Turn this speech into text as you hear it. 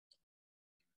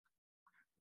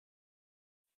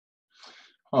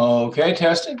Okay,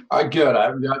 testing. All right, good.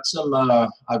 I've got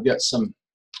some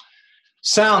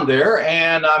sound there,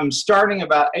 and I'm starting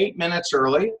about 8 minutes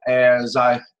early, as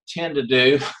I tend to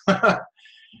do,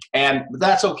 and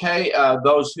that's okay.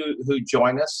 Those who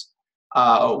join us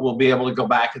will be able to go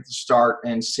back at the start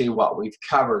and see what we've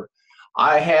covered.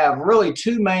 I have really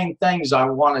two main things I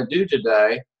want to do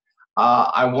today.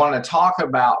 I want to talk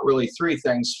about really three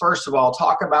things. First of all,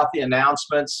 talk about the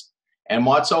announcements and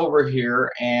what's over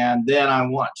here, and then I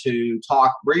want to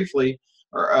talk briefly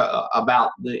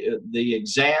about the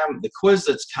exam, the quiz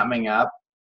that's coming up.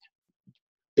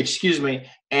 Excuse me,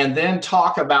 and then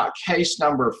talk about case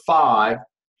number 5.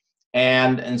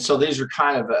 And so these are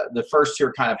kind of the first two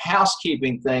are kind of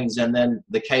housekeeping things, and then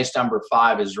the case number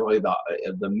 5 is really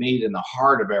the meat and the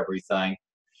heart of everything.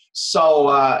 So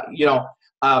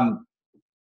um,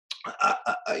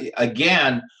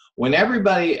 again, when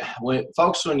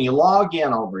folks, when you log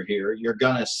in over here, you're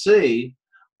going to see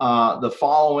the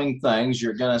following things.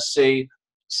 You're going to see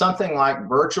something like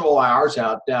virtual hours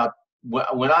out. Now,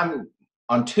 when I'm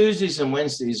on Tuesdays and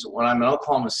Wednesdays, when I'm in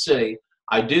Oklahoma City,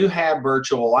 I do have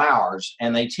virtual hours,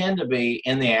 and they tend to be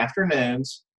in the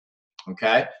afternoons.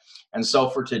 Okay. And so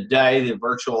for today, the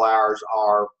virtual hours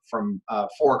are from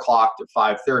 4 o'clock to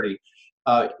 5:30.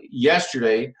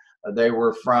 Yesterday, they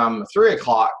were from 3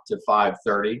 o'clock to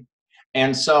 5:30.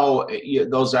 And so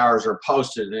those hours are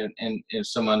posted, and if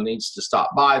someone needs to stop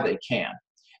by, they can.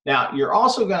 Now, you're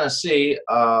also going to see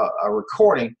a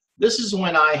recording. This is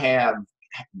when I have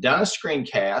done a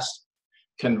screencast,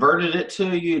 converted it to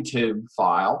a YouTube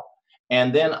file,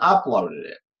 and then uploaded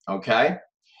it, okay?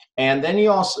 And then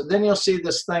you'll see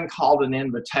this thing called an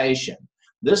invitation.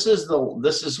 This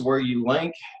is where you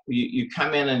link, you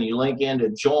come in and you link in to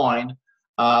join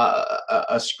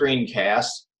a screencast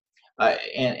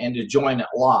and to join it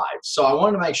live. So I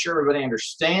want to make sure everybody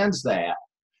understands that.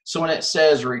 So when it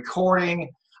says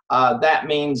recording, that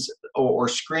means, or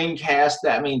screencast,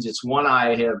 that means it's one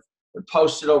I have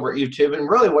posted over YouTube. And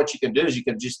really what you can do is you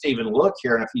can just even look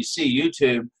here, and if you see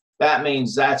YouTube, that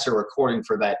means that's a recording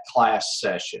for that class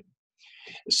session.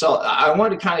 So I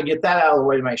wanted to kind of get that out of the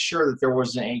way to make sure that there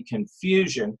wasn't any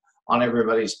confusion on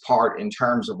everybody's part in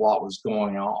terms of what was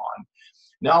going on.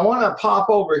 Now I want to pop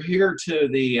over here to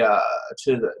the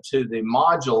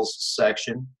modules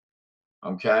section.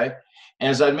 Okay, and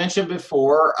as I mentioned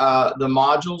before, the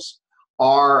modules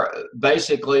are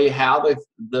basically how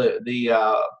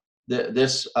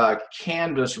this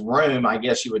Canvas room, I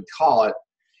guess you would call it,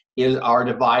 are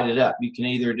divided up. You can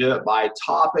either do it by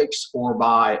topics or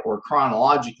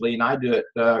chronologically, and I do it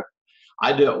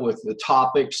with the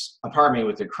topics.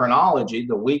 With the chronology,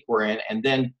 the week we're in, and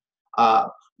then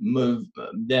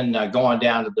going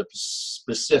down to the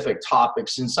specific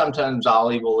topics. And sometimes I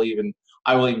will even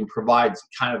provide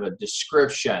kind of a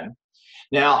description.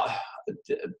 Now,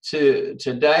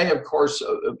 today, of course,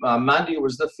 Monday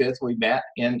was the 5th. We met,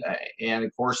 and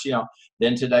of course,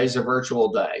 then today's a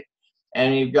virtual day.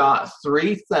 And you've got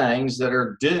 3 things that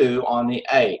are due on the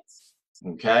 8th,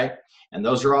 okay? And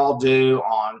those are all due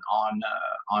on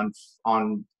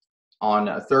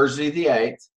Thursday the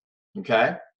 8th,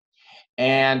 okay?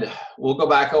 And we'll go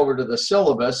back over to the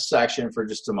syllabus section for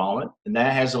just a moment, and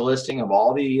that has a listing of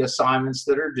all the assignments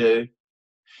that are due.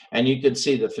 And you can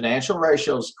see the financial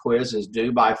ratios quiz is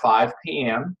due by 5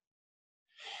 p.m.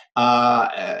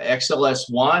 XLS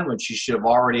 1, which you should have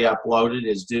already uploaded,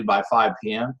 is due by 5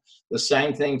 p.m. The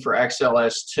same thing for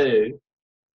XLS 2.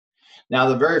 Now,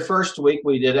 the very first week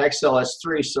we did XLS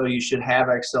 3, so you should have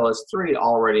XLS 3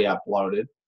 already uploaded.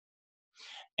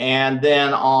 And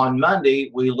then on Monday,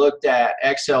 we looked at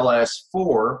XLS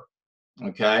 4,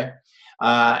 okay?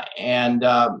 And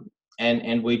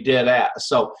we did that.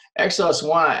 So XLS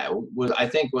 1 I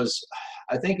think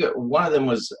one of them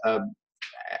was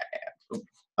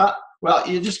well,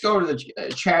 you just go to the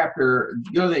chapter,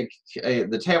 go to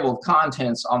the table of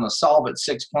contents on the Solve It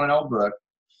 6.0 book.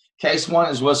 Case 1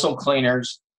 is whistle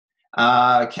cleaners.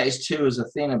 Case 2 is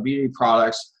Athena Beauty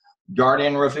Products.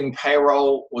 Guardian Roofing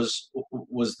Payroll was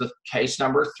the case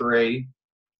number 3.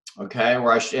 Okay,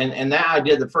 and that I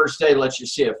did the first day, lets you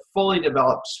see a fully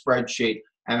developed spreadsheet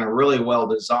and a really well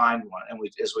designed one. And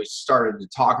as we started to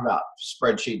talk about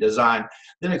spreadsheet design,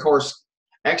 then of course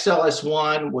XLS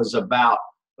 1 was about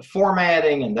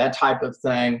formatting and that type of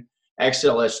thing.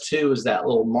 XLS 2 is that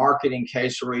little marketing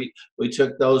case where we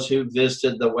took those who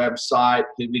visited the website,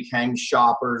 who became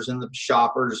shoppers, and the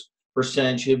shoppers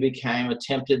percentage who became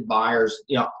attempted buyers,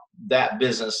 that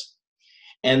business.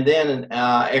 And then in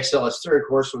XLS 3, of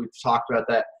course, we've talked about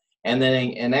that. And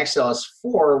then in XLS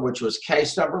 4, which was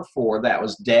case number 4, that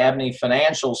was Dabney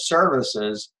Financial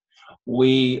Services,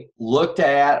 we looked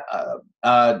at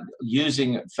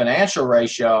using financial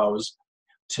ratios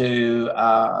to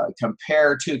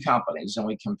compare two companies, and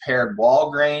we compared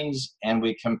Walgreens and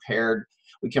we compared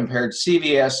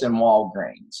CVS and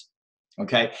Walgreens.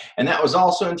 Okay, and that was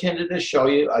also intended to show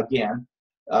you again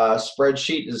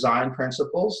spreadsheet design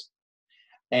principles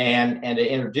and to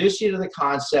introduce you to the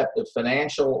concept of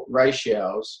financial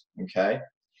ratios. Okay,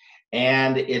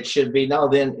 and it should be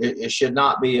it should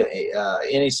not be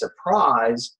any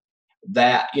surprise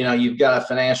that you've got a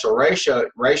financial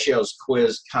ratios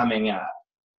quiz coming up.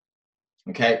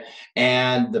 Okay,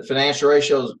 and the financial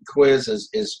ratios quiz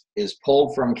is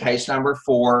pulled from case number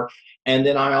 4, and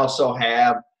then I also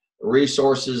have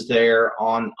resources there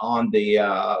on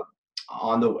the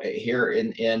here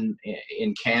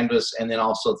in Canvas, and then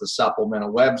also the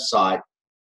supplemental website.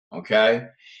 Okay,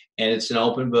 and it's an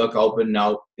open book, open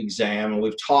note exam, and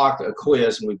we've talked a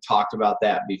quiz, and we've talked about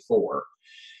that before.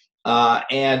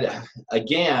 And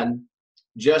again,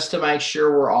 just to make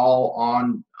sure we're all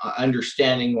on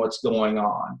understanding what's going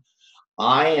on,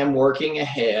 I am working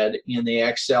ahead in the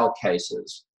Excel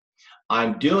cases.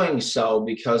 I'm doing so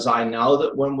because I know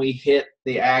that when we hit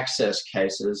the access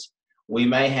cases, we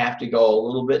may have to go a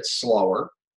little bit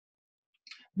slower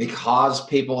because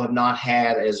people have not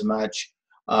had as much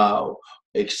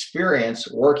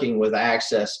experience working with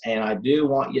access, and I do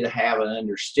want you to have an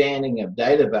understanding of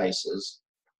databases.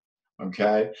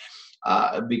 Okay,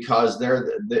 because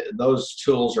those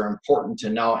tools are important to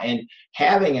know, and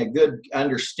having a good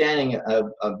understanding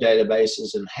of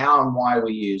databases and how and why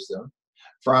we use them,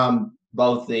 from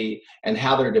both and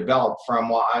how they're developed from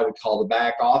what I would call the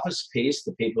back office piece,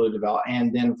 the people who develop,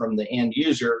 and then from the end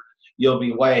user, you'll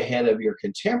be way ahead of your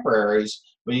contemporaries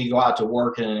when you go out to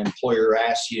work and an employer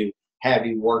asks you, have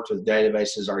you worked with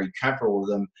databases? Are you comfortable with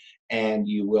them? And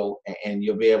you'll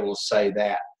be able to say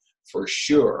that for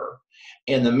sure.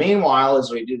 In the meanwhile,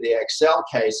 as we do the Excel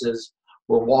cases,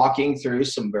 we're walking through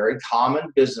some very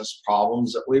common business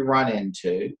problems that we run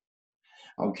into.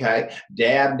 Okay,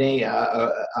 Dabney,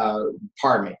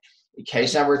 pardon me.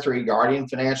 Case number 3, Guardian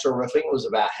Financial Roofing, was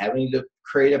about having to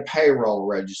create a payroll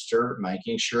register,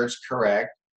 making sure it's correct.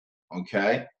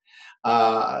 Okay,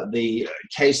 the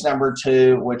case number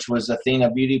 2, which was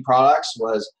Athena Beauty Products,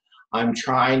 was I'm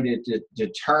trying to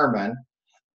determine.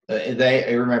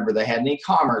 Remember, they had an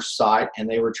e-commerce site, and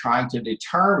they were trying to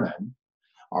determine,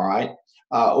 all right,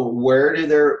 where do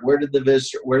their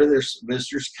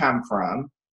visitors come from.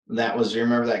 That was,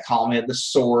 remember, that column had the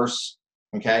source.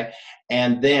 Okay,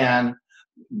 and then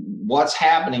what's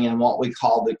happening in what we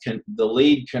call the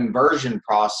lead conversion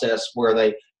process, where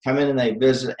they come in and they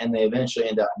visit and they eventually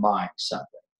end up buying something.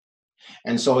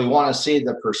 And so we want to see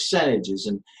the percentages,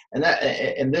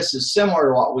 and this is similar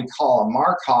to what we call a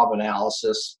Markov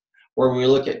analysis, where we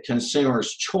look at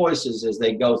consumers' choices as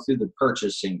they go through the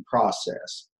purchasing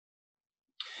process.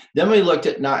 Then we looked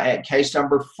at case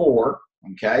number 4.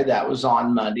 Okay, that was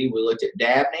on Monday. We looked at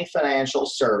Dabney Financial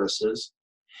Services,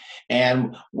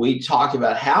 and we talked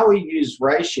about how we use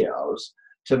ratios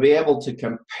to be able to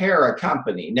compare a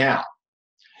company. Now,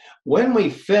 when we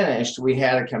finished, we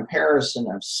had a comparison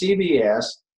of CVS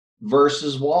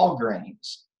versus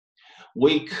Walgreens.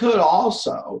 We could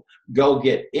also go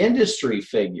get industry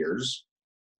figures,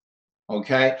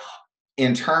 okay,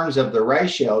 in terms of the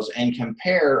ratios, and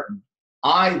compare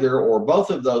either or both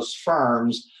of those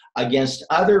firms against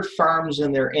other firms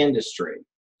in their industry.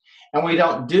 And we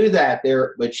don't do that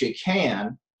there, but you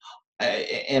can.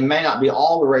 It may not be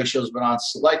all the ratios, but on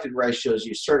selected ratios,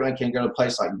 you certainly can go to a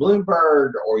place like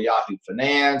Bloomberg or Yahoo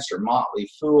Finance or Motley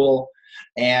Fool,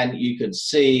 and you could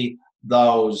see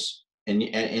those, and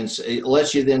it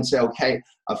lets you then say, okay,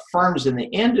 firms in the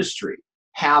industry,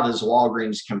 how does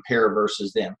Walgreens compare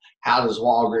versus them? How does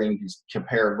Walgreens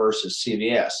compare versus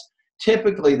CVS?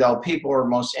 Typically, though, people are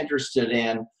most interested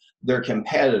in their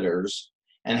competitors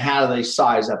and how do they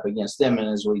size up against them. And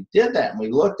as we did that and we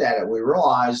looked at it, we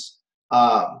realized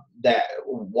that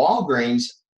Walgreens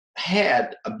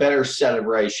had a better set of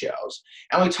ratios.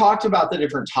 And we talked about the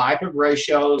different type of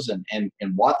ratios and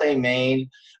what they mean.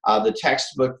 The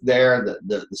textbook there,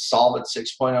 the Solvent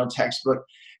 6.0 textbook,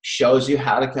 shows you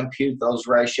how to compute those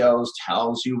ratios,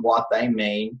 tells you what they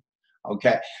mean.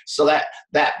 Okay, so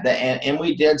and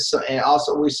we did some, and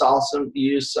also we saw some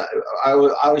use.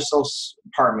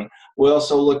 We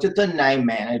also looked at the name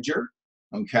manager,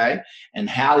 okay, and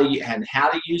how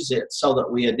to use it so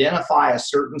that we identify a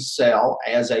certain cell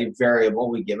as a variable.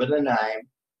 We give it a name,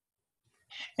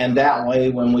 and that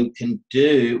way, when we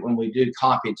do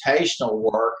computational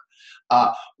work,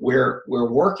 we're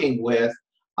working with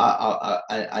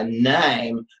a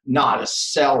name, not a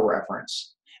cell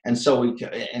reference. And so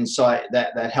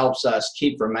that helps us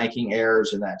keep from making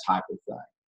errors and that type of thing.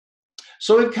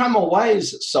 So we've come a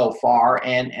ways so far,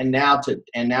 and now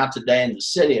today in the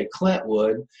city of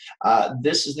Clintwood,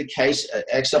 this is the case,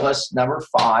 XLS number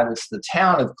 5. It's the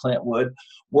town of Clintwood.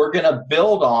 We're going to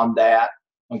build on that,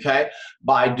 okay,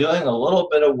 by doing a little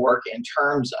bit of work in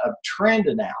terms of trend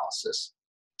analysis.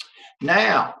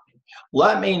 Now,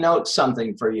 let me note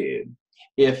something for you.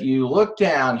 If you look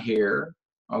down here,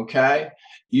 okay,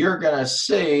 you're going to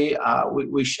see, I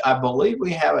believe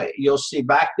we have you'll see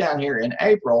back down here in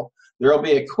April, there will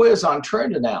be a quiz on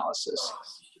trend analysis.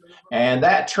 And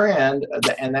that trend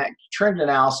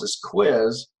analysis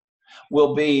quiz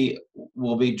will be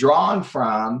drawn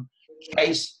from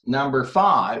case number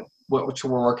 5, which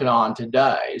we're working on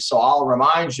today. So I'll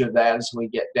remind you of that as we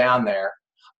get down there.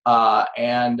 Let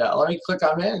me click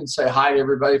on in and say hi to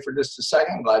everybody for just a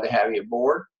second. I'm glad to have you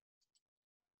aboard.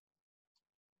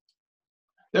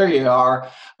 There you are.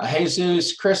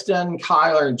 Jesus, Kristen,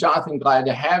 Kyler, and Jonathan, glad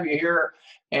to have you here.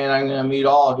 And I'm going to mute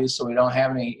all of you so we don't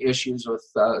have any issues with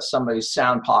somebody's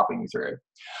sound popping through.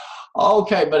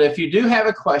 Okay, but if you do have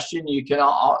a question, you can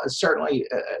certainly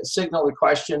signal the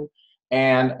question,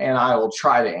 and I will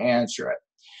try to answer it.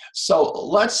 So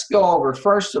let's go over,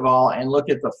 first of all, and look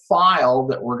at the file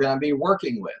that we're going to be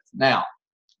working with. Now,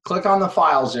 click on the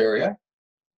Files area,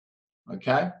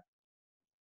 okay?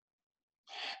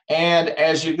 And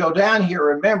as you go down here,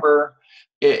 remember,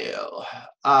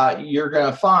 you're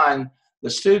going to find the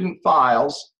student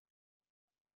files,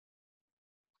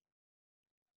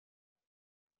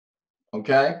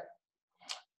 okay?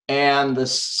 And the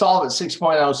Solve It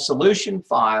 6.0 solution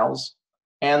files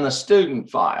and the student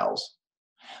files.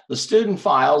 The student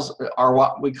files are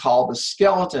what we call the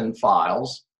skeleton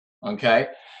files, okay?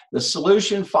 The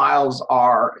solution files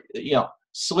are,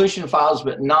 solution files,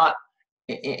 but not,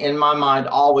 in my mind,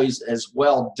 always as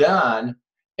well done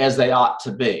as they ought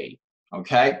to be,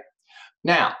 okay?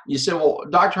 Now, you say, well,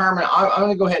 Dr. Harmon, I'm going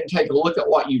to go ahead and take a look at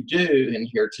what you do in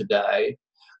here today,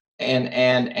 but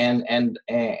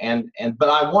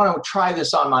I want to try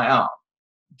this on my own.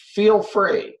 Feel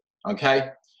free, okay?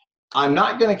 I'm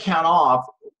not going to count off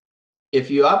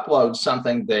if you upload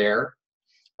something there.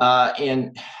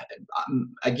 Again,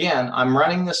 I'm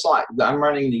running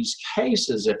these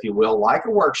cases, if you will, like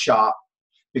a workshop,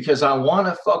 because I want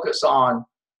to focus on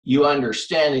you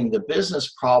understanding the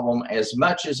business problem as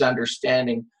much as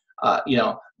understanding,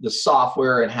 the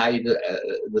software and how you do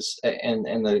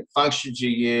and the functions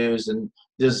you use and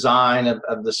design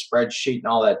of the spreadsheet and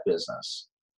all that business.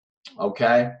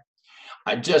 Okay,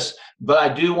 but I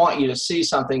do want you to see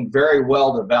something very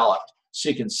well developed so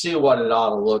you can see what it ought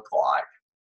to look like.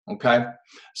 Okay,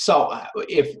 so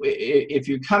if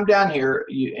you come down here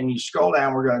and you scroll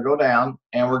down, we're going to go down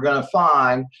and we're going to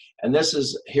find, and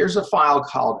here's a file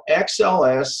called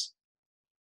XLSX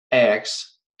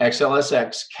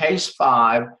case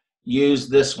 5. Use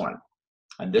this one,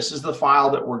 and this is the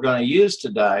file that we're going to use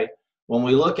today when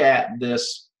we look at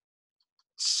this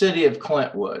city of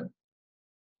Clintwood.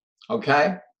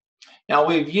 Okay, now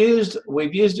we've used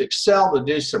Excel to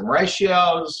do some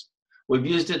ratios. We've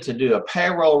used it to do a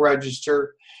payroll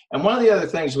register. And one of the other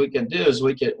things we can do is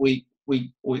we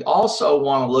also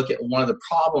want to look at one of the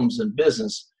problems in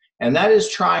business, and that is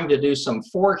trying to do some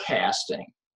forecasting,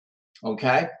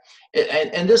 okay?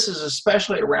 And this is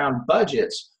especially around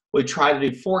budgets. We try to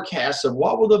do forecasts of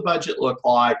what will the budget look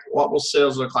like, what will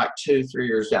sales look like 2-3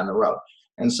 years down the road.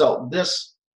 And so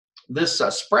this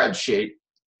spreadsheet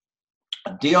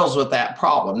deals with that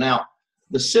problem. Now,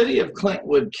 the city of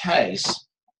Clintwood case,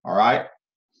 all right,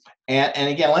 and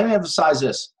again, let me emphasize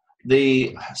this.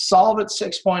 The Solve It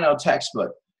 6.0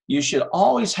 textbook, you should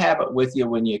always have it with you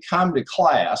when you come to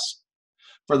class,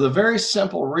 for the very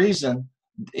simple reason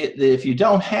if you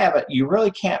don't have it, you really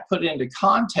can't put into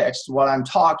context what I'm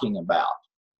talking about,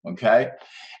 okay?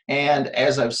 And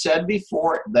as I've said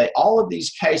before, all of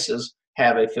these cases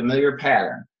have a familiar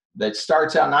pattern that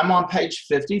starts out, and I'm on page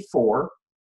 54,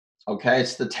 okay?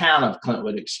 It's the town of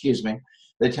Clintwood, excuse me.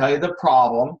 They tell you the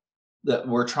problem that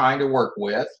we're trying to work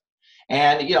with.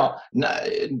 And,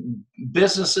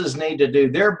 businesses need to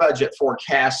do their budget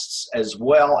forecasts as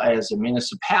well as a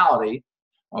municipality,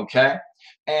 okay?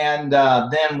 And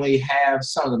then we have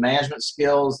some of the management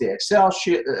skills, the Excel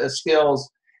skills,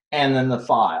 and then the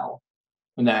file.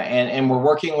 And we're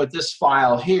working with this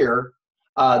file here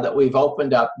that we've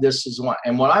opened up. This is one.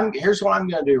 And here's what I'm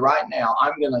going to do right now.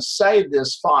 I'm going to save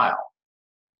this file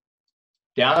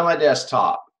down to my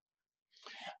desktop.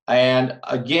 And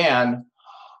again,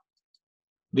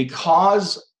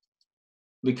 because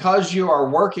you are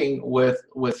working with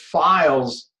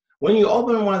files When you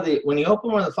open one of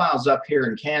the files up here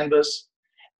in Canvas,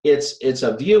 it's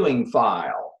a viewing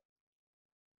file.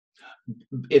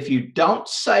 If you don't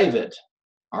save it,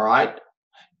 all right,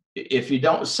 if you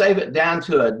don't save it down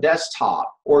to a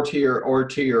desktop or to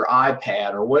your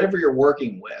iPad or whatever you're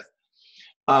working with,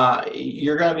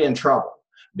 you're going to be in trouble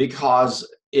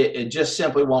because it just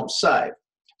simply won't save.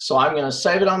 So I'm going to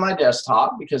save it on my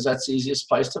desktop because that's the easiest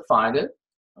place to find it.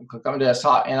 I'll click on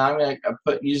desktop, and I'm going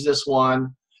to use this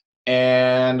one,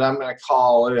 and I'm going to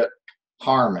call it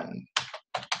Harmon.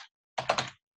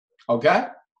 Okay?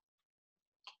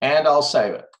 And I'll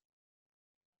save it.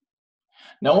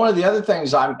 Now, one of the other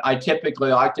things I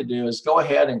typically like to do is go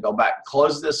ahead and go back,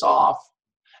 close this off,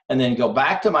 and then go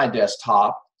back to my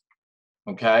desktop,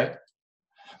 okay,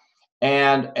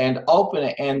 and open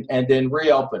it and then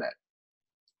reopen it.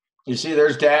 You see,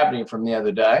 there's Dabney from the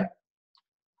other day.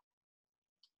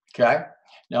 Okay.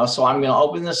 Now, so I'm going to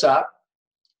open this up.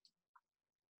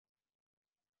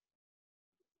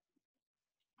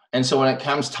 And so when it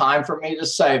comes time for me to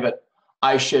save it,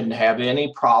 I shouldn't have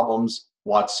any problems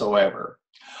whatsoever.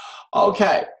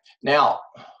 Okay. Now,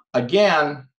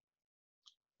 again,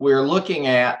 we're looking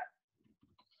at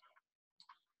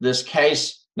this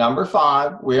case number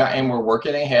 5. We're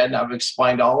working ahead, and I've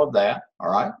explained all of that. All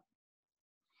right.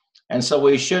 And so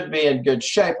we should be in good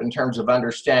shape in terms of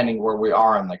understanding where we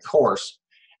are in the course,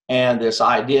 and this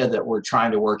idea that we're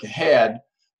trying to work ahead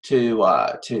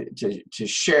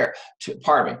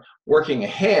working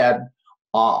ahead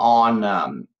on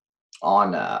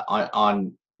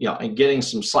and getting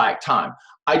some slack time.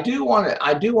 I do want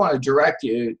to direct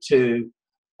you to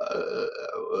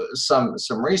some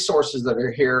resources that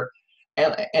are here,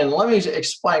 and let me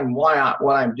explain what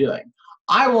I'm doing.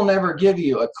 I will never give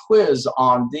you a quiz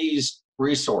on these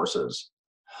resources,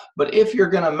 but if you're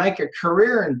going to make a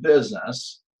career in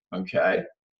business, okay,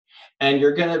 and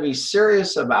you're going to be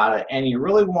serious about it, and you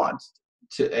really want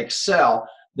to excel,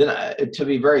 then to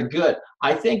be very good,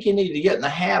 I think you need to get in the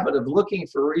habit of looking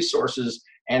for resources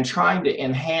and trying to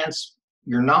enhance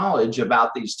your knowledge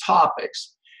about these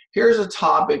topics. Here's a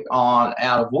topic out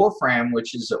of Wolfram,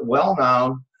 which is a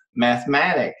well-known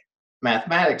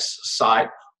mathematics site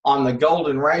on the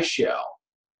golden ratio,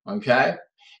 okay?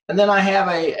 And then I have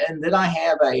a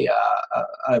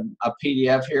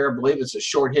PDF here. I believe it's a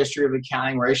short history of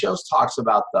accounting ratios, talks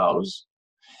about those.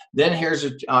 Then here's a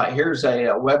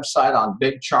website on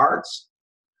big charts,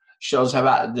 shows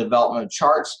about the development of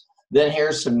charts. Then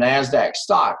here's some NASDAQ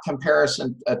stock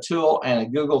comparison, a tool, and a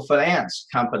Google Finance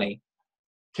company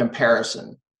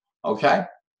comparison, okay?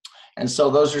 And so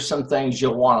those are some things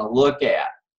you'll want to look at.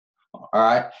 All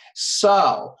right,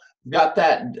 so we've got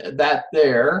that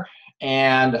there,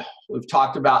 and we've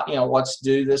talked about what's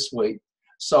due this week.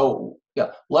 So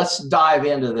let's dive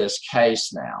into this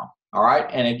case now. All right,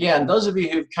 and again, those of you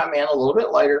who've come in a little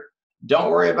bit later,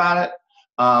 don't worry about it.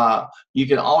 You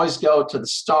can always go to the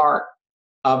start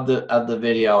of the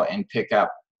video and pick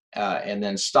up and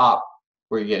then stop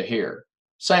where you get here.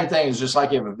 Same thing is just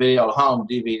like you have a video at home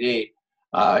DVD.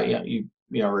 You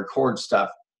record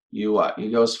stuff. You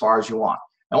go as far as you want.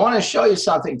 I want to show you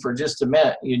something for just a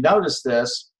minute. You notice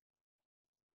this.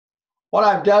 What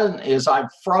I've done is I've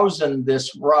frozen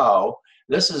this row.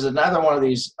 This is another one of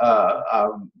these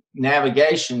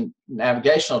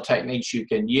navigational techniques you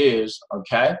can use,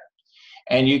 okay?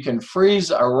 And you can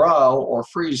freeze a row or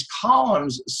freeze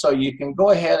columns so you can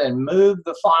go ahead and move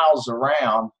the files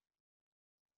around,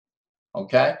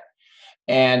 okay?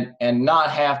 And not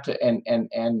have to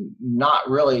and not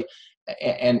really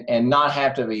and not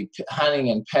have to be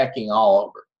hunting and pecking all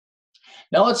over.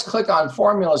 Now let's click on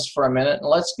formulas for a minute, and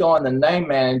let's go on the name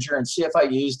manager and see if I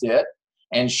used it.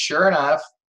 And sure enough,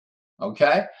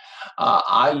 okay,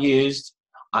 I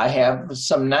have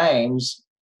some names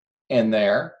in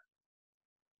there,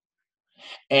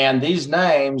 and these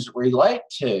names relate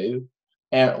to,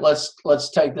 and let's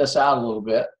take this out a little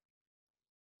bit.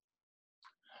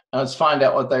 Let's find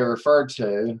out what they refer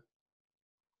to.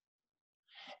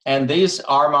 And these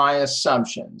are my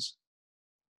assumptions,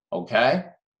 okay?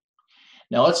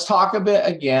 Now let's talk a bit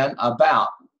again about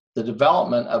the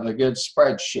development of a good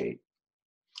spreadsheet.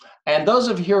 And those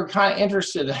of you who are kind of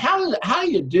interested in how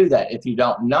do you do that if you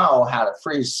don't know how to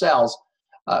freeze cells,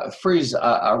 freeze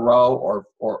a row or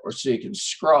so you can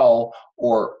scroll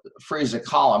or freeze a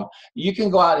column, you can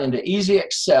go out into Easy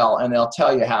Excel and they'll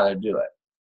tell you how to do it,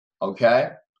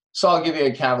 okay? So I'll give you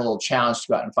a kind of a little challenge to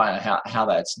go out and find out how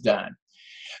that's done.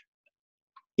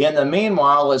 In the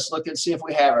meanwhile, let's look and see if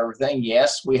we have everything.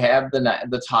 Yes, we have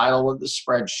the title of the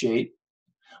spreadsheet.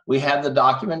 We have the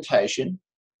documentation.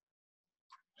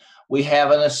 We have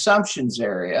an assumptions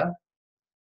area.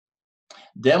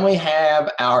 Then we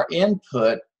have our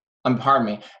input, pardon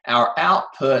me, our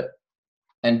output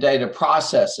and data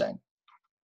processing.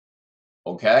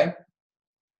 Okay?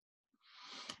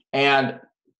 And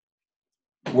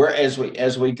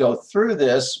as we go through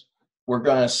this, we're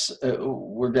going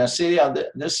to see how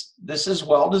this is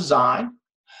well designed.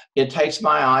 It takes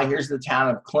my eye. Here's the town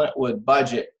of Clintwood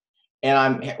budget,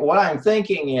 and what I'm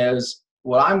thinking is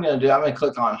what I'm going to do. I'm going to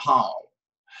click on home,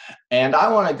 and I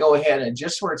want to go ahead and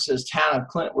just where it says town of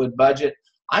Clintwood budget,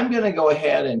 I'm going to go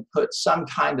ahead and put some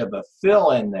kind of a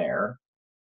fill in there,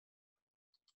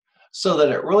 so that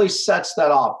it really sets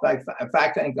that off. In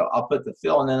fact, I think I'll put the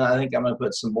fill, and then I think I'm going to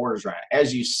put some borders around it.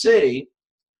 As you see,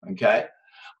 okay,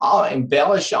 I'll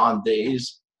embellish on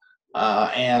these,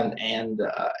 and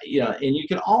you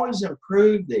can always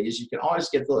improve these. You can always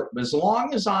get the look. But as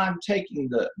long as I'm taking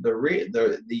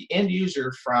the end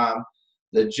user from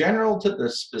the general to the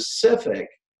specific,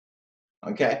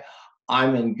 okay,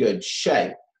 I'm in good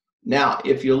shape. Now,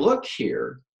 if you look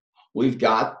here, we've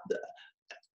got the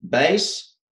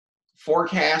base,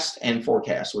 forecast, and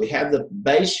forecast. We have the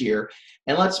base year,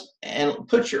 and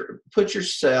put your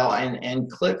cell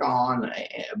and click on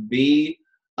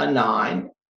B9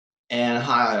 and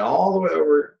highlight all the way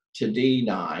over to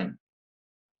D9, and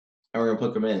we're going to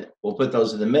put them in. We'll put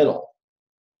those in the middle.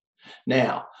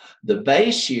 Now, the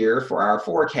base year for our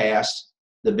forecast,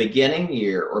 the beginning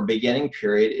year or beginning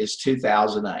period is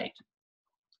 2008.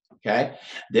 Okay.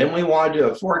 Then we want to do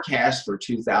a forecast for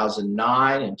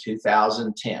 2009 and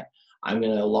 2010. I'm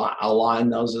going to align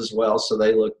those as well so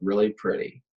they look really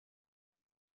pretty.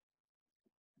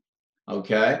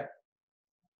 Okay.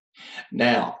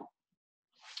 Now,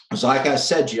 so like I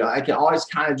said, I can always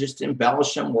kind of just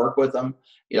embellish them, work with them.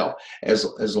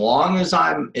 As long as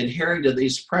I'm adhering to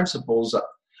these principles,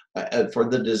 for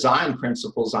the design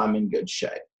principles, I'm in good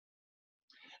shape.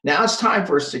 Now it's time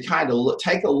for us to kind of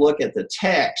take a look at the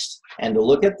text and to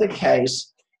look at the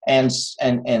case and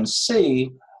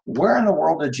see where in the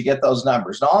world did you get those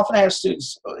numbers. Now, I often have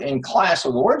students in class,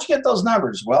 well, where'd you get those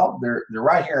numbers? Well, they're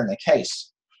right here in the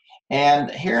case. And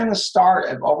here in the start,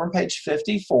 over on page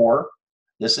 54,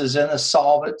 this is in the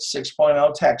Solve It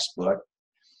 6.0 textbook.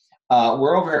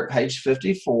 We're over here at page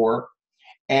 54,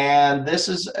 and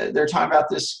they're talking about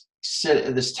this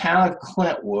town of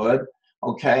Clintwood,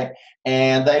 okay,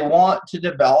 and they want to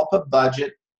develop a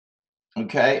budget,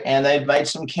 okay, and they've made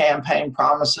some campaign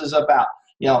promises about,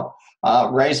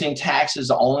 raising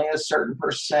taxes only a certain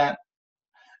 %,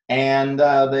 and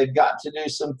they've got to do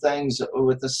some things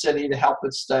with the city to help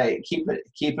it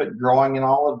keep it growing and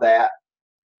all of that.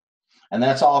 And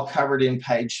that's all covered in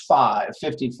page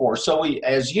 54. So we,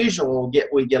 as usual,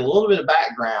 we get a little bit of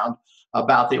background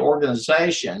about the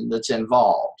organization that's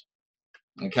involved.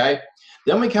 Okay.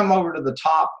 Then we come over to the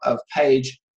top of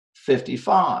page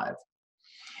 55.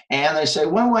 And they say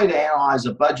one way to analyze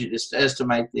a budget is to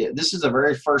estimate this is the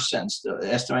very first sentence, to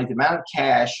estimate the amount of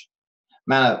cash,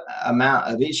 amount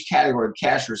of each category of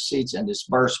cash receipts and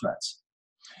disbursements.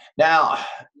 Now,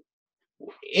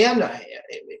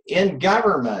 in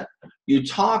government, you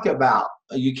talk about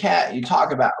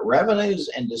revenues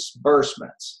and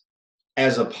disbursements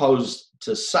as opposed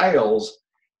to sales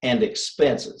and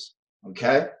expenses.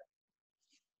 Okay.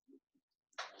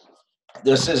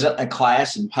 This isn't a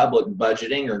class in public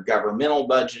budgeting or governmental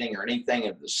budgeting or anything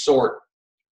of the sort,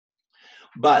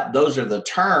 but those are the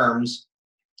terms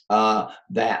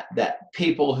that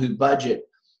people who budget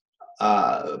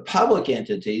public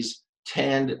entities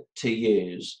tend to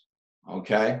use.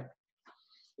 Okay.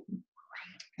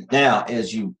 Now,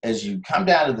 as you come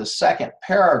down to the second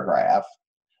paragraph,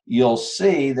 you'll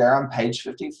see there on page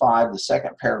 55, the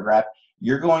second paragraph,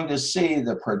 you're going to see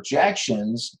the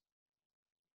projections,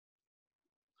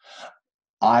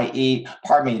 i.e.,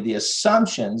 the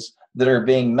assumptions that are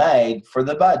being made for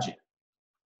the budget.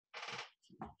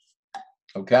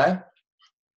 Okay?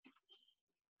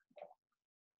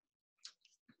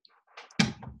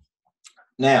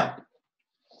 Now,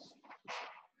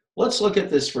 let's look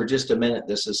at this for just a minute,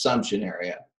 this assumption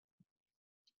area.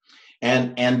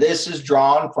 And this is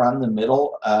drawn from the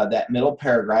middle, that middle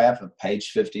paragraph of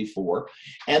page 54.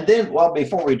 And then, well,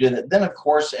 before we do that, then of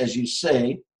course, as you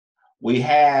see, we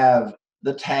have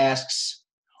the tasks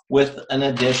with an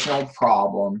additional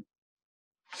problem.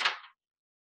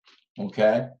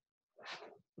 Okay?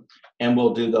 And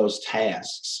we'll do those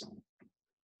tasks.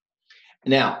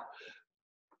 Now,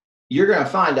 you're going to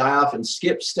find I often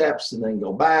skip steps and then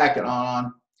go back and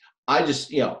on. I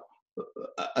just,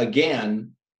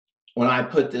 again, when I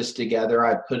put this together,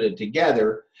 I put it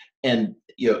together, and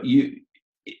you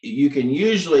can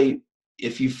usually,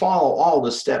 if you follow all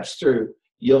the steps through,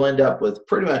 you'll end up with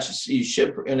pretty much, you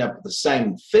should end up with the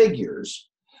same figures,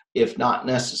 if not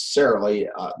necessarily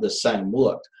the same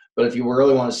look. But if you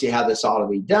really want to see how this ought to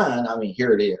be done, I mean,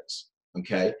 here it is.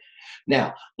 Okay.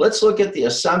 Now let's look at the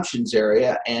assumptions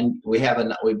area, and we've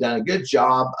done a good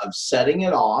job of setting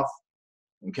it off.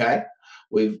 Okay.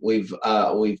 We've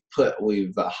highlighted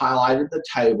the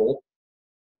table.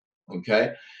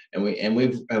 Okay, and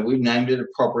we've named it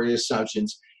appropriate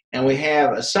assumptions, and we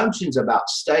have assumptions about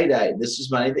state aid. This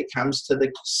is money that comes to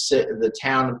the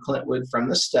town of Clintwood from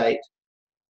the state.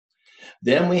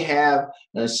 Then we have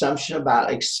an assumption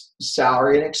about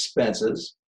salary and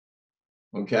expenses.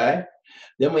 Okay,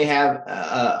 then we have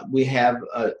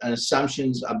an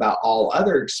assumptions about all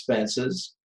other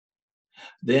expenses.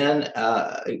 Then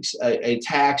a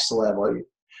tax levy,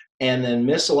 and then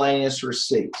miscellaneous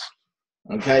receipts.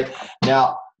 Okay,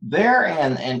 now there,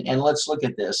 and let's look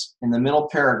at this. In the middle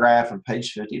paragraph of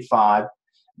page 55,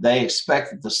 they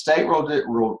expect that the state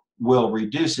will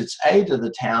reduce its aid to the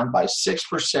town by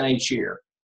 6% each year.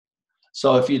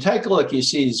 So if you take a look, you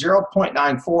see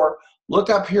 0.94. Look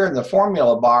up here in the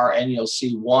formula bar, and you'll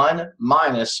see 1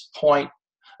 minus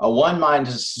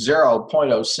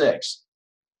 0.06.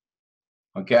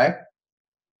 Okay,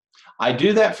 I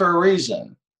do that for a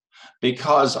reason,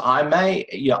 because I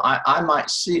might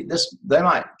see this. They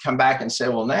might come back and say,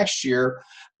 well, next year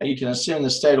you can assume the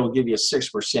state will give you a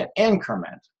 6%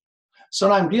 increment. So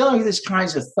when I'm dealing with these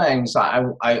kinds of things,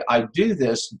 I do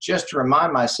this just to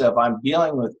remind myself I'm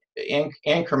dealing with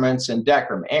increments and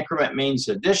decrement. Increment means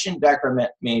addition.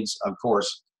 Decrement means, of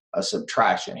course, a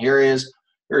subtraction. Here it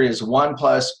is 1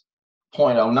 plus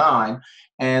 0.09.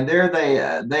 And there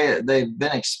they've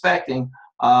been expecting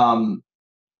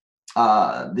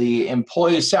the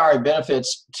employee salary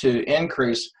benefits to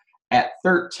increase at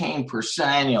 13%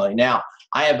 annually. Now,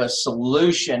 I have a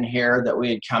solution here that we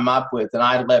had come up with, and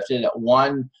I left it at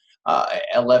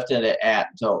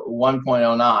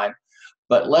 1.09.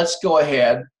 But let's go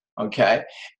ahead, okay,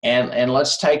 and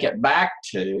let's take it back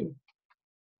to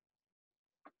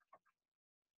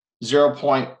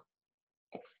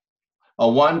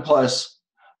 0.1 plus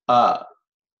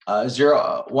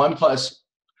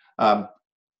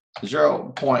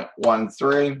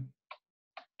 0.13,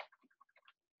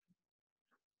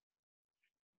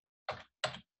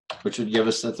 which would give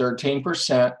us the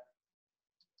 13%.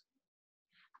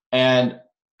 And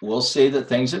we'll see that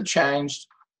things have changed.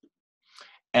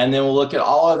 And then we'll look at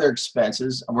all other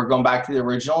expenses. And we're going back to the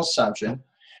original assumption.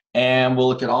 And we'll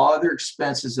look at all other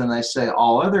expenses. And they say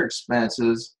all other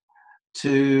expenses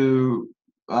to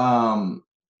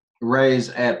raise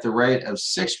at the rate of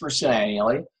 6%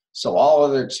 annually. So all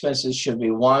other expenses should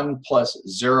be 1 plus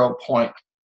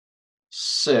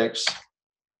 0.6.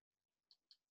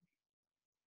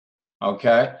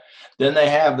 Okay. Then they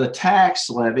have the tax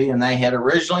levy, and they had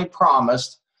originally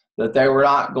promised that they were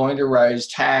not going to raise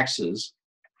taxes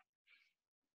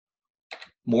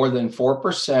more than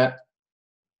 4%.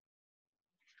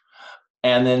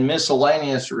 And then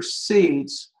miscellaneous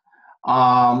receipts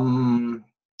to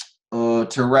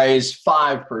raise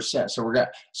 5%.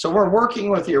 So we're working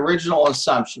with the original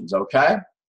assumptions, okay?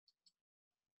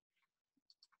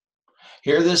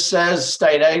 Here this says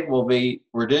state aid will be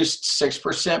reduced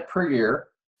 6% per year.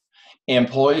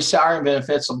 Employee salary and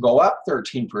benefits will go up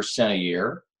 13% a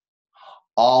year.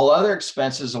 All other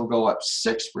expenses will go up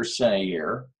 6% a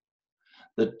year.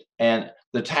 And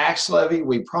the tax levy,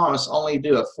 we promise only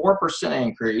do a 4%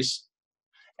 increase,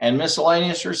 and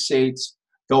miscellaneous receipts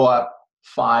go up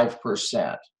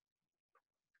 5%.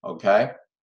 Okay?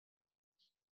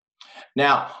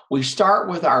 Now, we start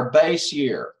with our base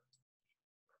year.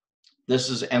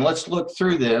 And let's look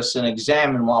through this and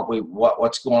examine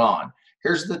what's going on.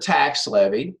 Here's the tax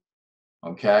levy,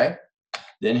 okay?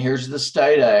 Then here's the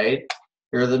state aid.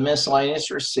 Here are the miscellaneous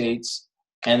receipts.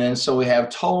 And then so we have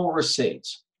total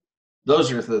receipts.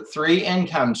 Those are the 3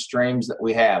 income streams that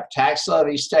we have: tax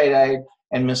levy, state aid,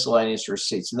 and miscellaneous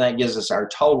receipts. And that gives us our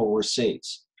total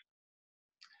receipts.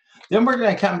 Then we're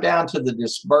going to come down to the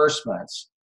disbursements.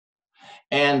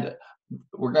 And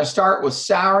we're going to start with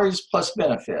salaries plus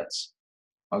benefits,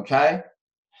 okay?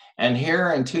 And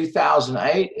here in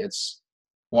 2008, it's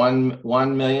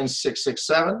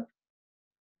 1,667,000,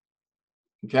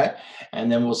 okay? And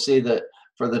then we'll see that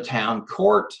for the town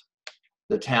court,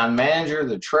 the town manager,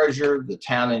 the treasurer, the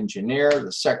town engineer,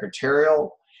 the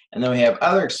secretarial, and then we have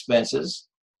other expenses: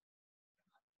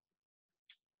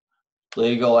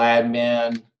 legal,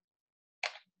 admin,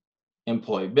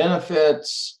 employee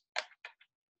benefits,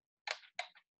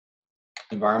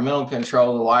 environmental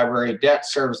control, the library, debt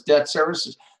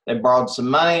services. They borrowed some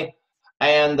money,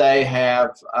 and they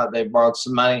borrowed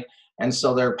some money, and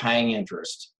so they're paying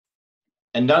interest.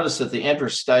 And notice that the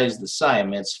interest stays the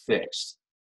same, it's fixed.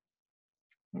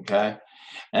 Okay,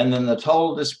 and then the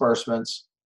total disbursements,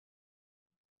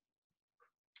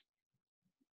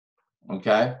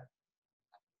 okay,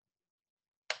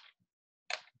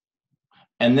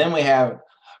 and then we have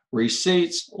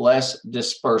receipts less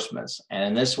disbursements, and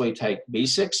in this we take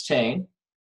B16,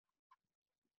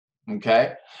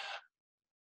 okay,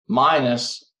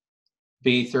 minus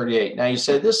B38. Now you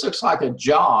say this looks like a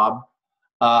job.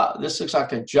 This looks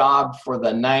like a job for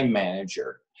the name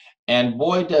manager, and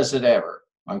boy does it ever.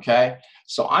 Okay,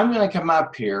 so I'm going to come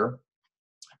up here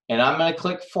and I'm going to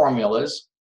click formulas,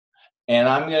 and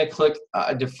I'm going to click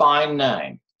define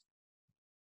name,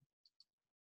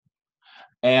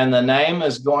 and the name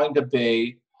is going to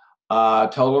be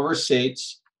total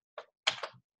receipts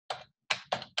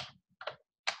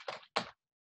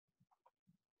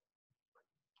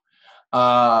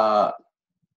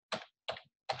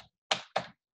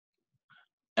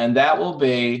and that will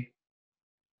be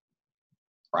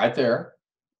right there.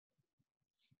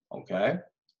 Okay.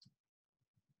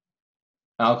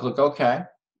 I'll click OK.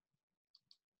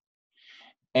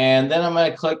 And then I'm going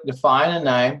to click define a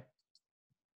name.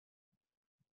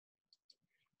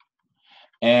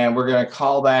 And we're going to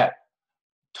call that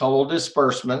total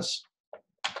disbursements.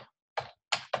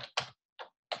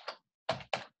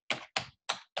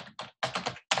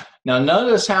 Now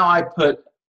notice how I put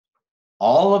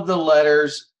all of the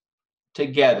letters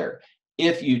together.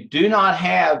 If you do not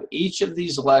have each of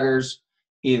these letters,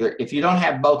 either if you don't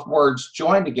have both words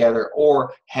joined together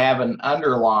or have an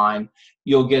underline,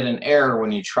 you'll get an error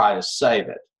when you try to save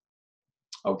it.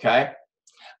 Okay?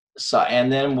 So,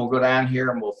 and then we'll go down here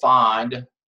and we'll find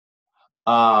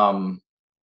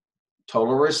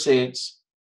total receipts,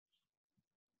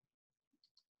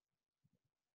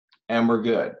 and we're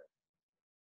good.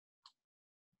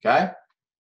 Okay?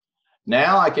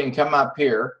 Now I can come up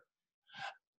here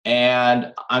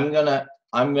and I'm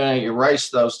gonna erase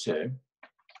those two.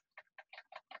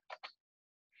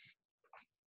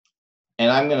 And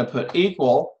I'm going to put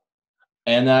equal,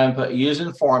 and then I'm put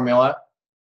using formula,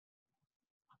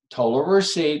 total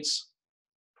receipts,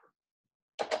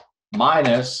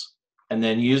 minus, and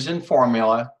then using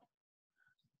formula,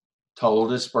 total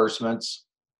disbursements,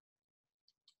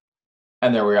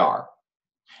 and there we are.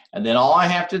 And then all I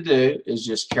have to do is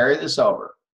just carry this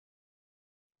over.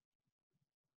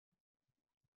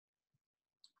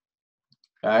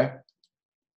 Okay?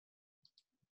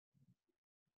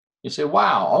 You say,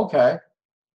 wow, okay.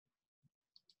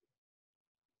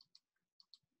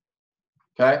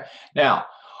 Okay, now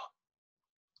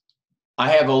I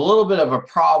have a little bit of a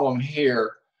problem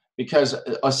here because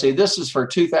let's see, this is for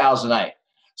 2008.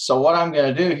 So what I'm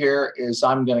going to do here is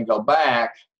I'm going to go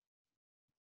back,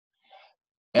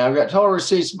 and I've got total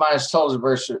receipts minus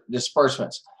total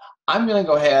disbursements. I'm going to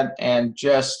go ahead and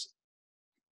just,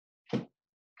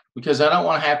 because I don't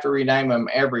want to have to rename them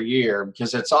every year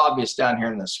because it's obvious down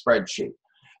here in the spreadsheet.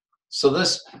 So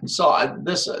this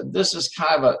is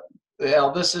kind of a,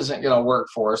 well, this isn't going to work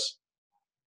for us.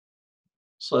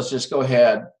 So let's just go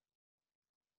ahead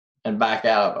and back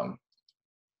out of them.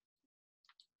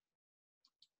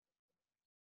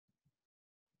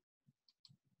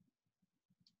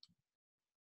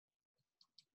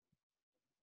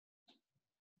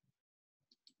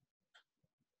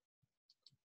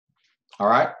 All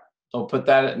right, so we'll put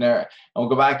that in there. And we'll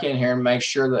go back in here and make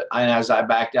sure that, and as I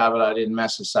backed out of it, I didn't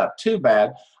mess this up too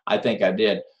bad. I think I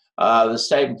did. The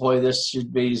state employee, this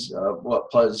should be what,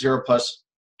 plus 0 plus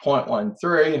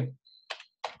 0.13.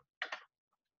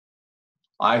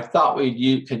 I thought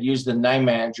could use the name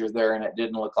manager there, and it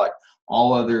didn't look like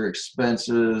all other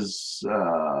expenses.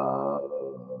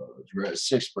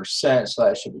 6%, so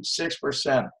that should be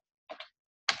 6%.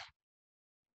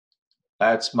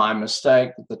 That's my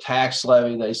mistake. The tax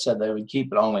levy, they said they would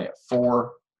keep it only at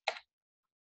 4.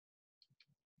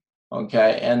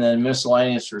 Okay, and then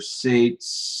miscellaneous receipts,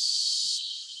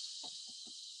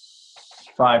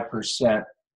 5%.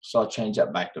 So I'll change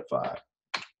that back to 5.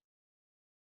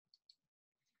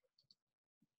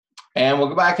 And we'll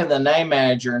go back in the name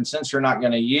manager, and since we're not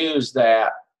going to use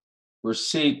that,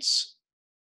 receipts,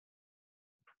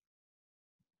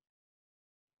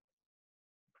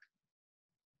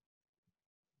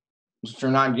 since we're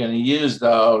not going to use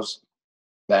those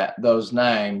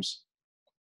names,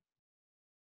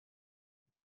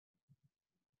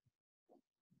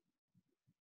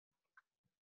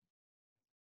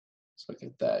 let's look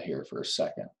at that here for a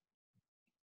second.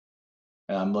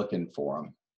 And I'm looking for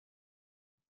them.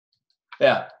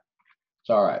 Yeah, it's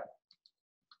all right.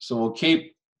 So we'll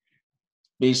keep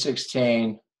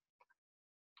B16.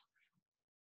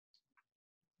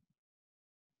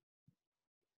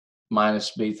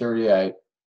 minus B38.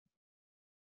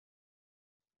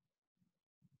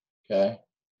 Okay.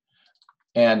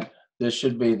 And this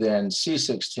should be then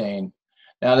C16.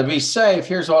 Now to be safe,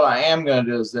 here's what I am going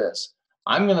to do is this.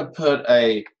 I'm going to put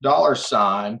a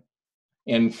 $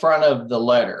 in front of the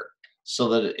letter so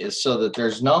that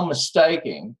there's no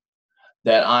mistaking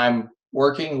that I'm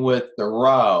working with the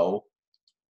row.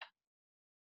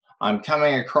 I'm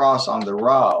coming across on the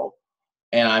row,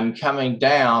 and I'm coming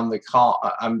down the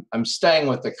I'm staying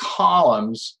with the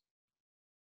columns.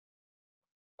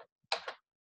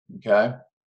 Okay.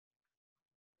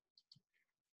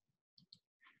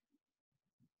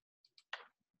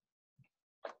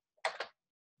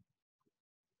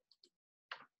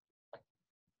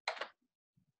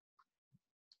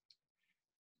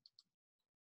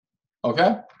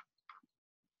 Okay.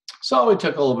 So we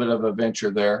took a little bit of a venture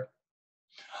there.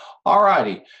 All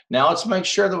righty. Now let's make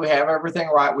sure that we have everything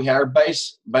right. We had our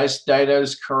base data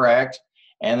is correct.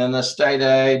 And then the state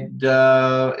aid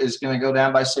is going to go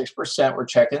down by 6%. We're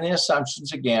checking the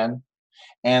assumptions again.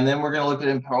 And then we're going to look at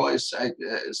employees,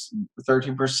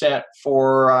 13%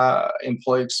 for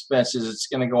employee expenses. It's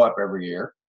going to go up every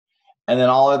year. And then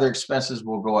all other expenses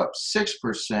will go up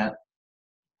 6%.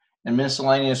 And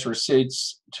miscellaneous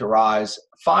receipts to rise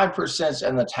 5%,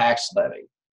 and the tax levy.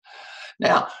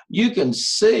 Now you can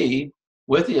see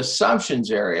with the assumptions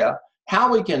area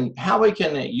how we can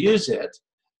use it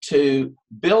to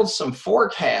build some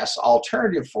forecasts,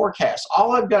 alternative forecasts.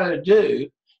 All I've got to do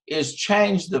is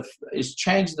change the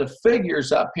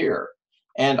figures up here,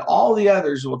 and all the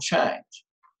others will change.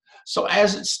 So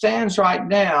as it stands right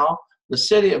now, the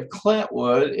city of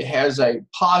Clintwood has a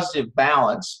positive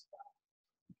balance.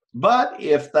 But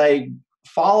if they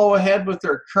follow ahead with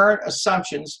their current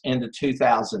assumptions into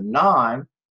 2009,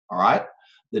 all right,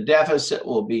 the deficit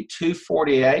will be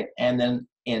 248, and then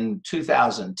in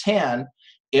 2010,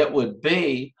 it would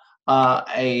be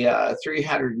a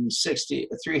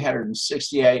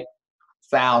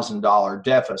 $368,000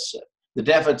 deficit. The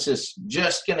deficit's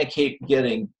just going to keep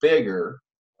getting bigger,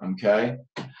 okay?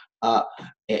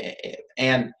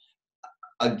 And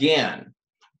again,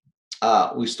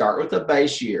 we start with the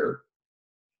base year,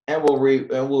 and we'll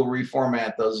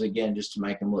reformat those again just to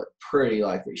make them look pretty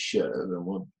like they should have, and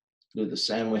we'll do the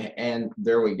same way. And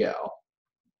there we go.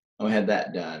 And we had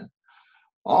that done.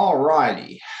 All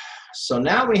righty. So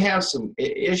now we have some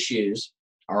issues.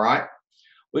 All right.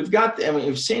 We've got. I mean,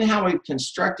 we've seen how we've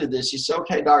constructed this. You say,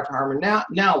 okay, Dr. Harmon.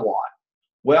 Now what?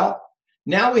 Well,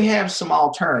 now we have some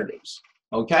alternatives.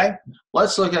 Okay.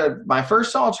 Let's look at it. My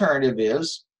first alternative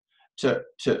is to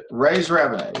raise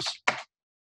revenues.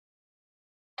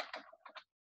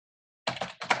 In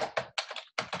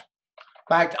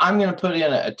fact, I'm going to put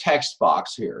in a text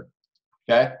box here.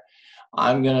 Okay,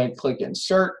 I'm going to click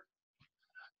Insert,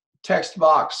 Text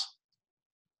Box,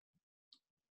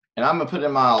 and I'm going to put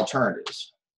in my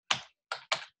alternatives.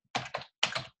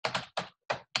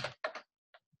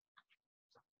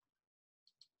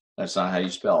 That's not how you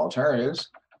spell alternatives.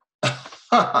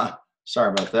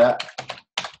 Sorry about that.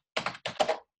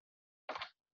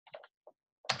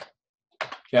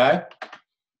 Okay.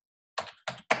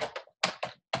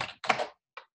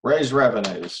 Raise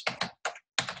revenues.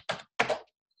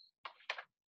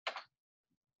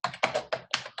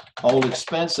 Hold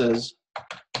expenses.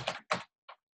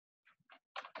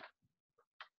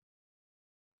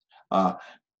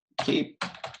 Keep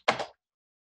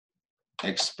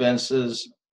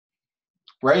expenses.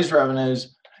 Raise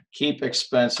revenues. Keep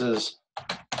expenses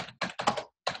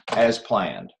as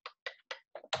planned.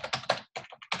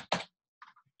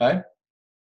 Okay.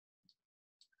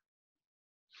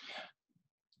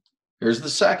 Here's the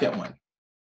second one.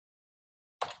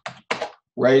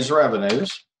 Raise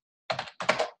revenues.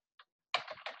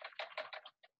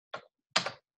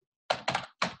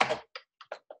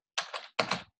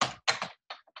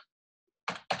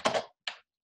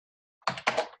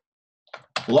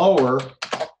 Lower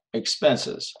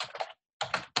expenses.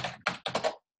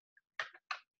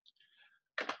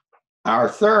 Our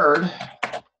third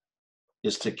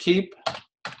is to keep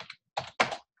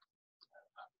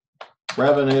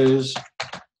revenues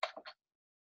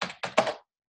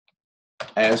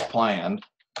as planned.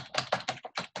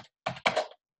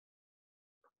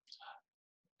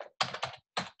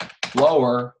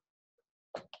 Lower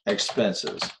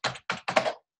expenses.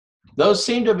 Those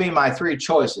seem to be my three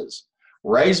choices.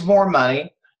 Raise more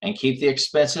money and keep the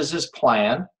expenses as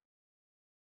planned.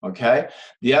 Okay.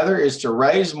 The other is to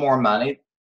raise more money.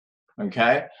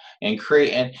 Okay. And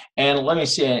create and let me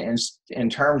see in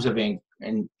terms of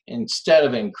instead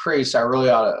of increase, I really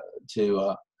ought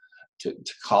to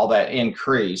call that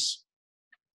increase.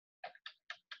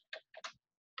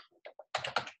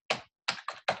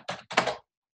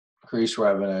 increase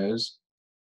revenues.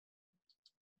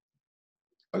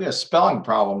 I got a spelling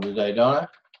problem today, don't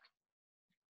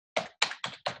I?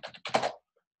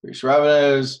 Increase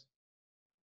revenues.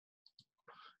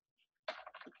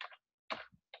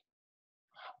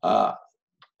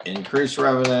 Increase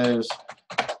revenues.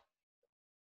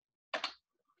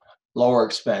 Lower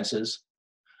expenses.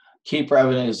 Keep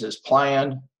revenues as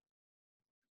planned.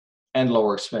 And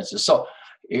lower expenses. So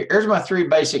here's my three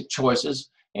basic choices.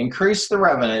 Increase the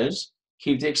revenues.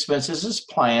 Keep the expenses as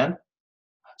planned.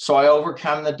 So I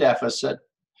overcome the deficit.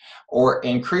 Or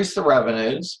increase the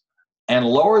revenues and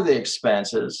lower the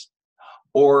expenses.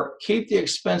 Or keep the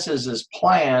expenses as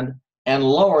planned and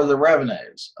lower the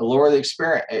revenues, lower the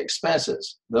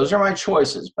expenses. Those are my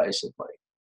choices, basically.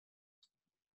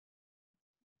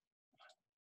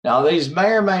 Now, these may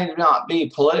or may not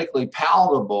be politically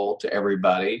palatable to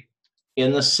everybody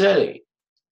in the city.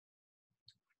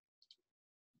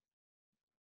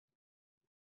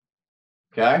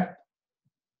 Okay?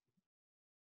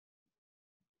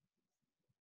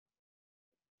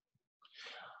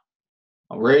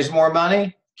 I'll raise more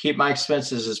money, keep my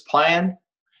expenses as planned,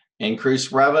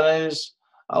 increase revenues,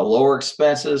 lower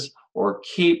expenses, or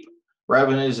keep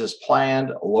revenues as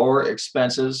planned, lower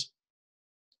expenses.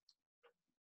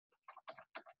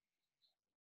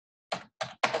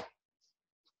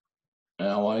 And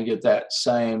I want to get that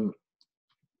same.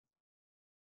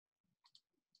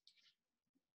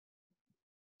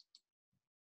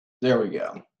 There we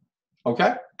go.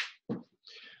 Okay. Well,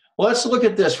 let's look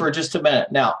at this for just a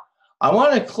minute. Now, I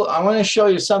want to show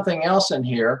you something else in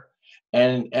here,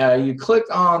 and you click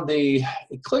on the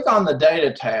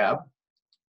data tab,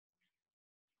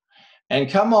 and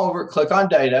come over, click on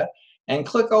data, and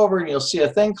click over, and you'll see a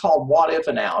thing called what if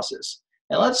analysis.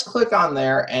 And let's click on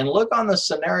there and look on the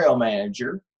scenario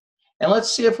manager, and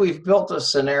let's see if we've built a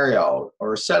scenario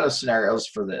or a set of scenarios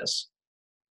for this.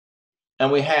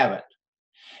 And we haven't.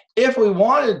 If we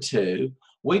wanted to,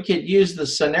 we could use the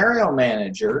scenario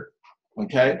manager,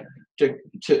 okay,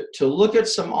 to look at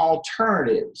some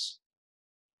alternatives.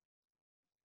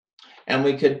 And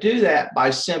we could do that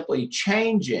by simply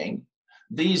changing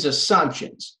these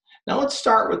assumptions. Now let's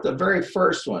start with the very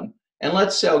first one, and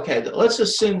let's say, okay, let's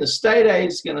assume the state aid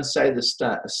is going to stay the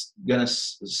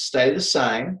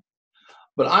same,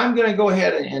 but I'm going to go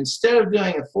ahead and instead of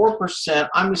doing a 4%,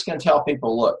 I'm just going to tell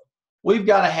people, look, we've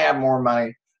got to have more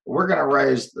money. We're going to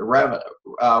raise the revenue.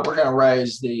 We're going to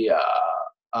raise the.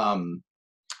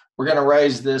 We're going to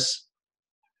raise this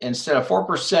instead of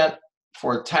 4%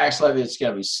 for the tax levy. It's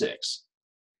going to be 6%.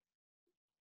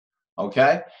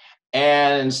 Okay,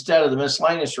 and instead of the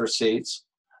miscellaneous receipts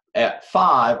at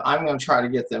 5%, I'm going to try to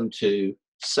get them to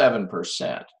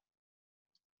 7%.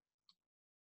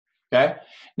 Okay,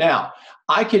 now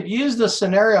I could use the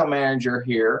scenario manager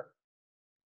here,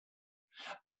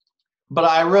 but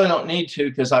I really don't need to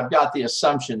because I've got the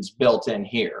assumptions built in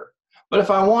here. But if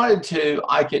I wanted to,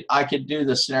 I could do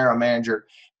the scenario manager,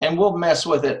 and we'll mess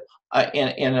with it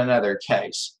in another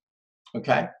case.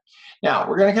 Okay. Now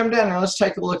we're going to come down and let's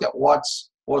take a look at what's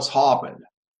happened.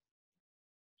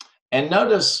 And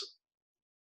notice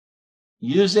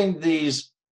using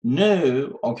these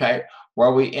new, okay,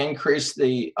 where we increase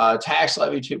the tax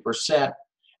levy 2%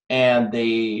 and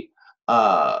the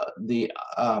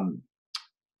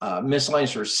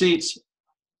miscellaneous receipts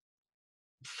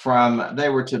from they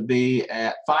were to be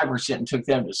at 5% and took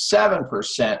them to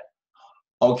 7%.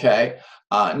 Okay,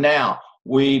 now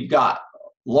we've got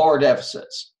lower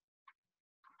deficits.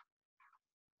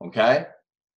 Okay,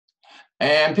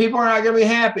 and people are not going to be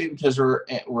happy because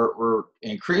we're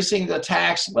increasing the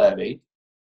tax levy,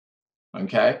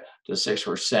 okay, to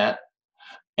 6%,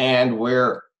 and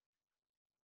we're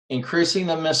increasing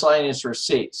the miscellaneous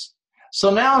receipts. So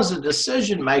now as a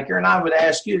decision maker, and I would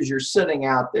ask you as you're sitting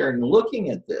out there and looking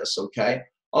at this, okay,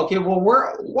 well,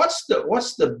 what's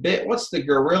the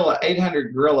gorilla,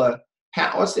 800 gorilla,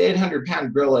 what's the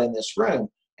 800-pound gorilla in this room?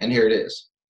 And here it is.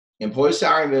 Employee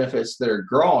salary and benefits that are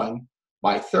growing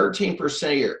by 13%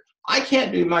 a year. I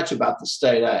can't do much about the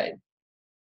state aid.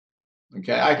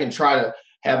 Okay, I can try to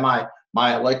have my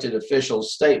elected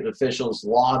officials, state officials,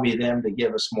 lobby them to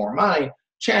give us more money.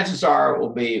 Chances are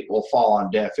it will fall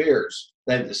on deaf ears.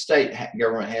 The state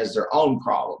government has their own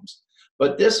problems.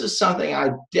 But this is something I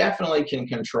definitely can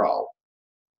control.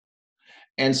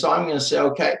 And so I'm going to say,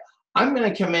 okay, I'm going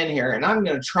to come in here and I'm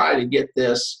going to try to get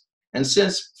this. And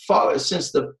since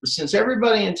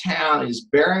everybody in town is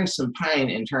bearing some pain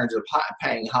in terms of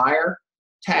paying higher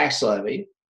tax levy,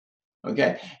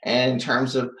 okay, and in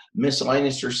terms of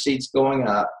miscellaneous receipts going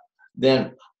up,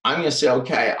 then I'm going to say,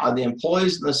 okay, the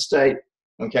employees in the state,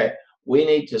 okay, we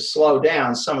need to slow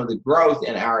down some of the growth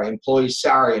in our employee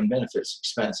salary and benefits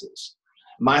expenses.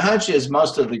 My hunch is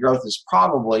most of the growth is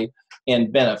probably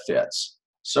in benefits.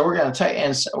 So we're going to take,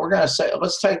 and we're going to say,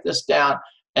 let's take this down,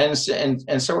 and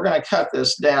so we're going to cut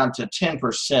this down to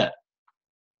 10%.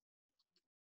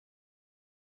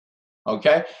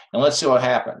 Okay, and let's see what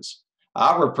happens.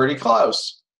 We're pretty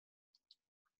close.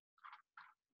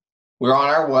 We're on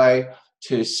our way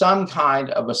to some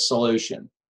kind of a solution.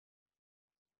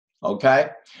 Okay,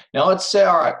 now let's say,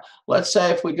 all right, let's say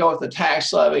if we go with the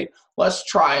tax levy, let's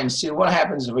try and see what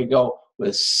happens if we go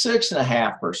with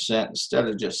 6.5% instead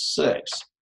of just 6.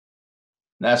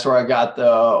 And that's where I got the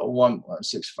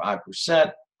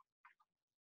 1.65%.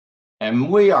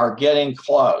 And we are getting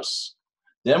close.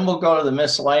 Then we'll go to the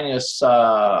miscellaneous.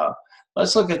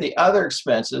 Let's look at the other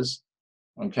expenses,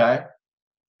 okay?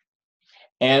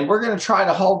 And we're going to try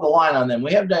to hold the line on them.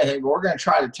 We haven't done anything, but we're going to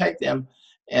try to take them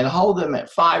and hold them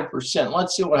at 5%.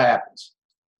 Let's see what happens.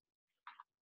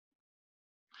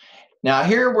 Now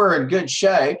here we're in good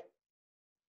shape.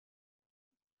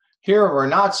 Here we're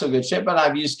not so good shape, but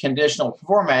I've used conditional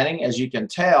formatting, as you can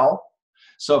tell.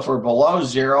 So if we're below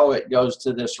 0, it goes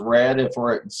to this red. If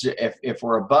we're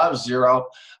above 0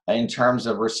 in terms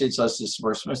of receipts less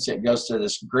disbursements, it goes to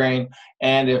this green.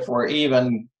 And if we're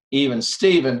even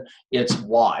Steven, it's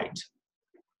white.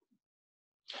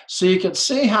 So you can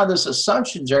see how this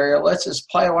assumptions area lets us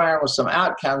play around with some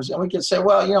outcomes, and we can say,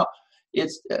 well, you know,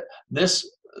 it's this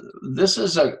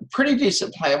is a pretty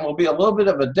decent plan. Will be a little bit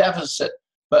of a deficit,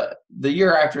 but the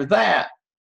year after that,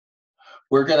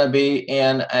 we're going to be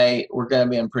in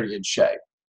pretty good shape.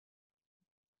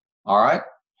 All right,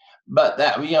 but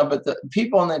but the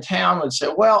people in the town would say,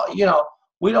 well, you know,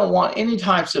 we don't want any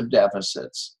types of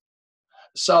deficits,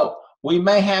 so we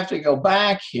may have to go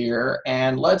back here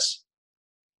and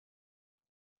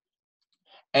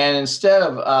instead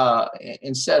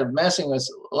of messing with,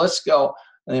 let's go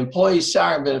the employee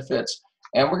salary and benefits,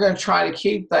 and we're going to try to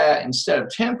keep that instead of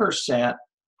 10%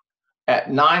 at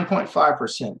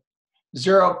 9.5%.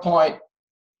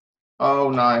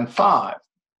 0.095.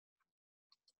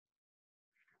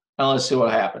 And let's see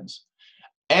what happens.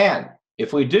 And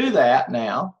if we do that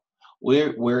now,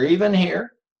 we're even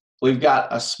here. We've got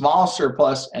a small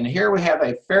surplus, and here we have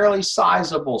a fairly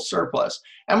sizable surplus.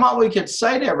 And what we could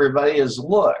say to everybody is,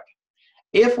 look,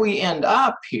 if we end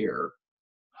up here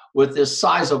with this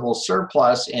sizable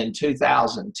surplus in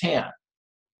 2010,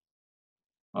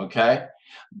 okay,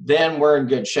 then we're in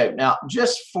good shape. Now,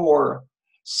 since we've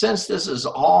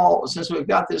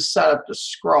got this set up to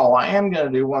scroll, I am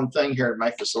going to do one thing here to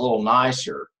make this a little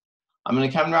nicer. I'm going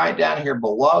to come right down here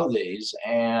below these,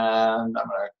 and I'm going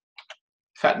to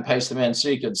cut and paste them in so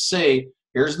you can see,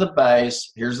 here's the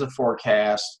base, here's the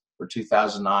forecast for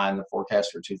 2009, the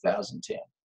forecast for 2010.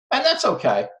 And that's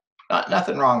okay.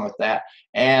 Nothing wrong with that.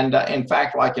 And in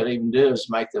fact, what I could even do is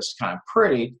make this kind of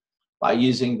pretty by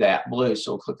using that blue.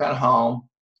 So we'll click on home,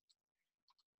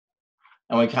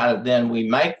 and we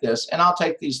make this, and I'll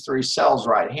take these 3 cells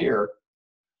right here,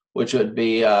 which would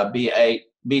be B8,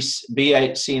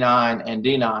 C9, and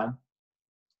D9.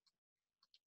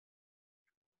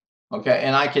 Okay,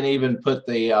 and I can even put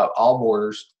the all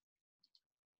borders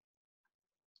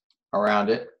around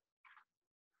it.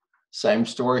 Same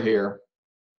story here.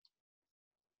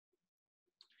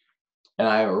 And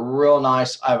I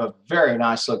have a very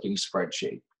nice looking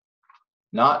spreadsheet.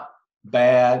 Not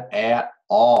bad at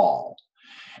all.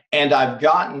 And I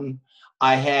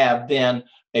have then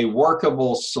a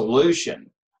workable solution,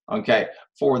 okay,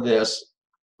 for this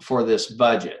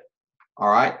budget. All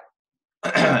right.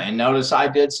 And notice I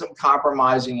did some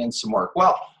compromising and some work.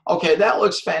 Well, okay, that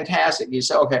looks fantastic. You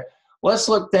say, okay, let's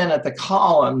look then at the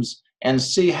columns and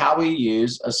see how we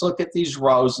let's look at these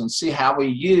rows and see how we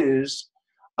use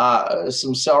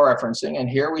some cell referencing. And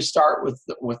here we start with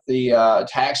the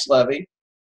tax levy.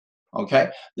 Okay,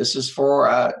 this is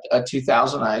for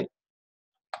 2008.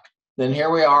 Then here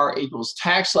we are, equals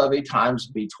tax levy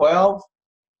times B12.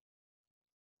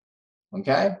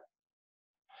 Okay,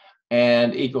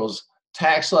 and equals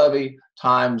tax levy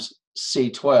times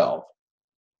C12.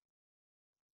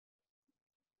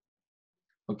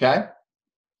 Okay.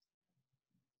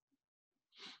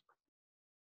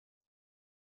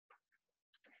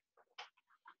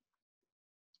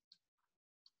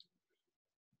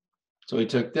 So we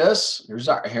took this, here's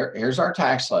our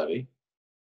tax levy.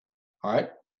 All right.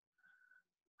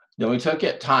 Then we took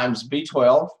it times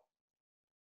B12.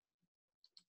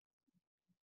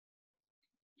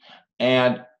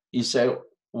 And you say,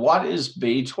 what is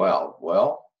B12?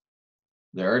 Well,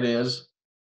 there it is.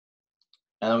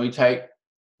 And then we take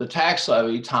the tax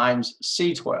levy times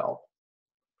C12.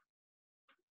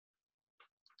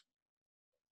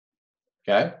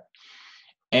 okay?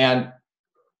 And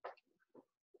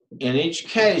in each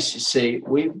case, you see,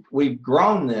 we've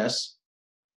grown this.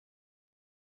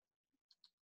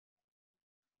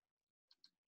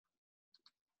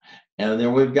 And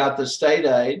then we've got the state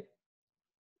aid.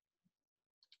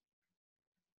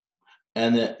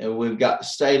 And then we've got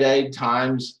state aid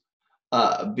times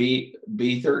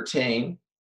B13.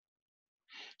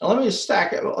 Now let me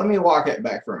stack it. Let me walk it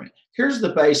back for a minute. Here's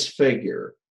the base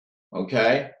figure,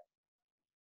 okay?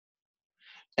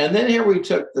 And then here we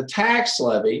took the tax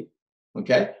levy,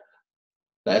 okay?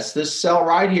 That's this cell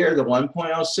right here, the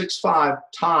 1.065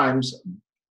 times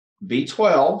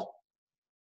B12.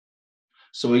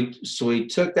 So we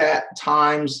took that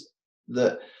times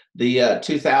the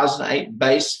 2008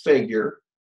 base figure.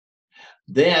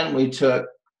 Then we took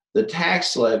the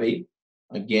tax levy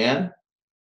again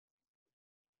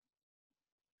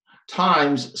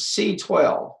times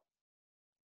C12.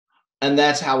 And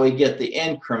that's how we get the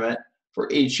increment for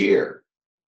each year.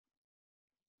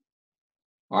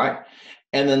 All right.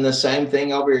 And then the same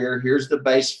thing over here. Here's the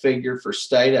base figure for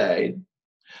state aid.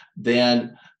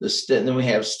 Then we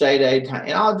have state aid,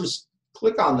 and I'll just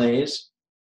click on these.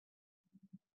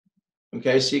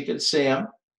 Okay, so you can see them.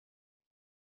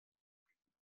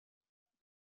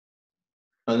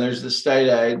 And there's the state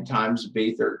aid times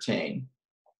B13.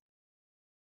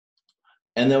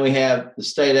 And then we have the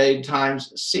state aid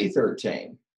times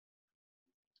C13.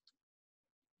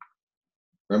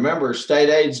 Remember, state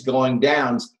aid's going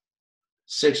down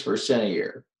 6% a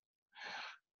year.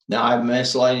 Now I have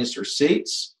miscellaneous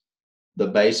receipts, the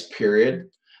base period.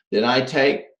 Then I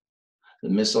take the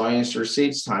miscellaneous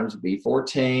receipts times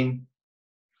B14.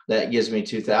 That gives me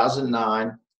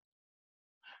 2009.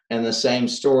 And the same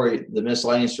story, the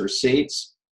miscellaneous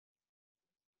receipts.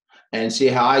 And see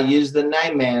how I use the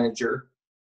name manager,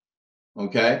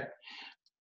 okay?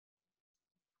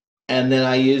 And then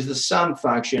I use the sum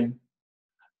function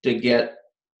to get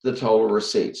the total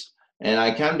receipts. And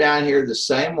I come down here the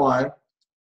same way.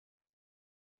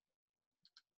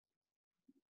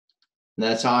 And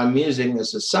that's how I'm using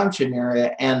this assumption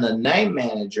area and the name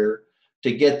manager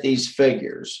to get these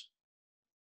figures,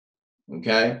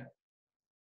 okay?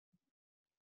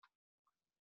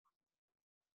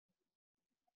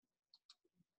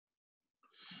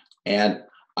 And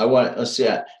let's see,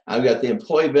 I've got the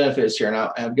employee benefits here, and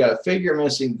I've got a figure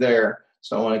missing there,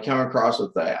 so I want to come across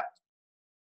with that.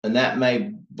 And that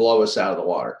may blow us out of the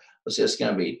water. Let's see, it's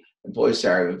going to be employee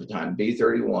salary over time,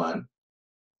 B31.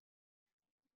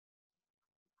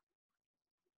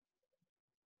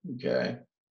 Okay.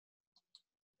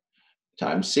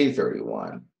 Times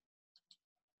C31.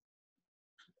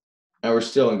 Now we're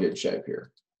still in good shape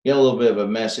here. Get a little bit of a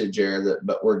message error,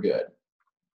 but we're good.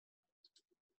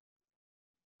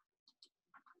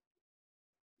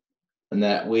 And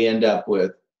that we end up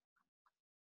with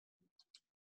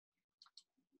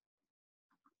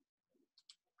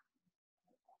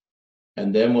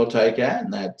and then we'll take that,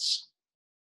 and that's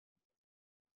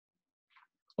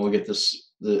we'll get this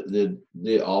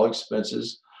the all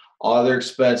expenses, all other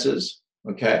expenses,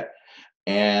 okay,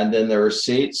 and then the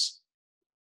receipts,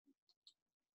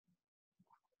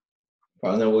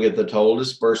 and then we'll get the total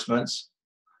disbursements,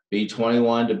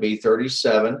 B21 to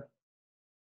B37.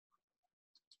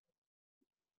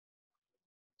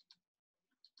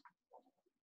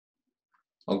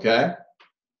 Okay.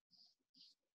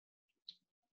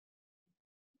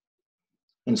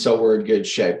 And so we're in good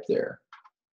shape there.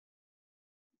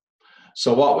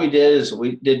 So what we did is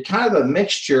we did kind of a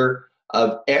mixture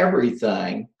of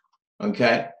everything,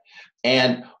 okay?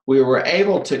 And we were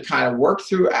able to kind of work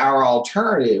through our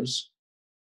alternatives,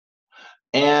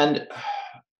 and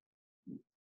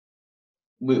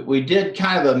we did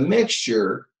kind of a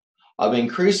mixture of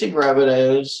increasing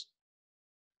revenues,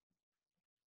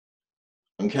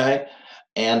 okay,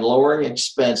 and lowering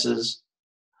expenses.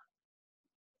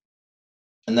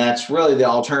 And that's really the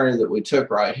alternative that we took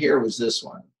right here was this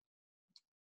one.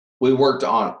 We worked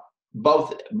on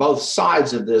both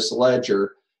sides of this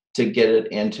ledger to get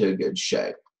it into good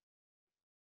shape.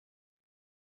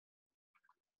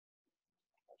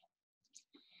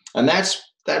 And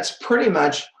that's pretty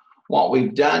much what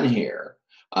we've done here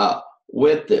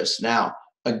with this. Now,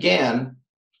 again,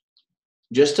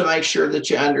 just to make sure that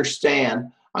you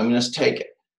understand, I'm going to take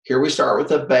it. Here we start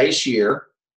with a base year.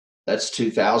 That's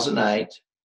 2008.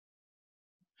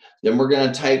 Then we're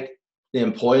going to take the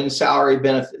employee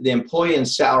and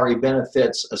salary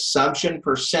benefits assumption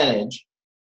percentage.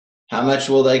 How much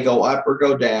will they go up or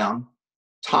go down?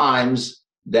 Times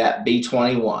that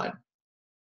B21.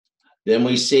 Then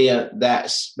we see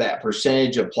that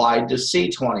percentage applied to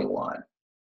C21.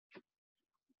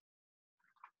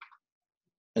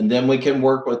 And then we can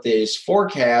work with these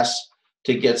forecasts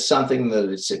to get something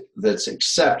that's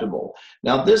acceptable.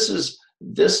 Now this is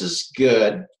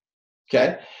good,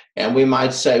 okay? And we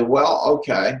might say, well,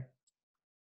 okay,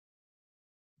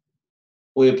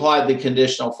 we applied the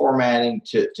conditional formatting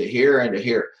to here and to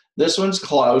here. This one's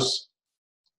close.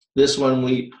 This one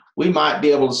we might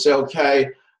be able to say, okay,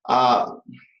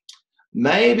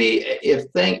 maybe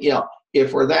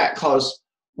if we're that close,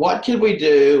 what could we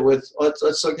do with,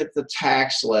 let's look at the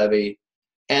tax levy,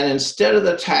 and instead of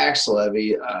the tax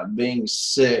levy being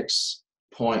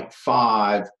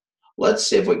 6.5, let's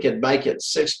see if we could make it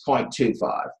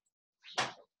 6.25.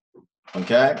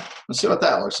 Okay, let's see what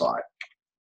that looks like.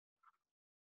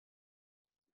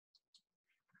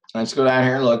 Let's go down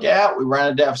here and look. Yeah, we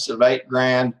ran a deficit of $8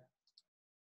 grand,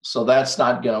 so that's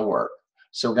not going to work.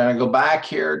 So we're going to go back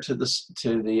here to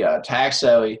the tax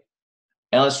levy,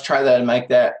 and let's try that and make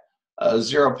that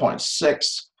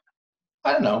 0.6.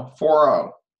 I don't know,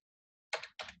 40.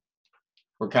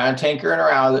 We're kind of tinkering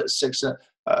around with it,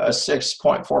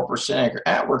 6.4% increase.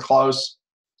 We're close.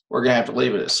 We're going to have to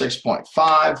leave it at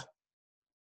 6.5,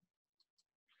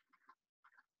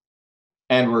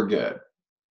 and we're good.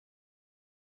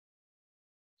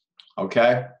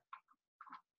 Okay.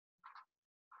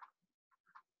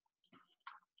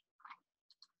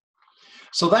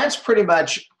 So that's pretty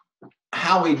much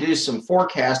how we do some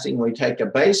forecasting. We take a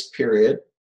base period,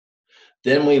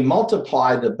 then we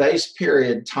multiply the base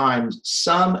period times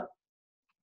some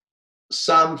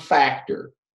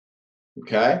factor,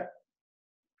 okay?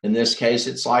 In this case,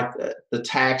 it's like the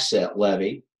tax set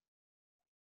levy,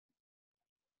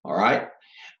 all right?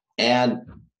 And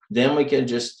then we can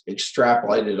just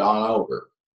extrapolate it on over.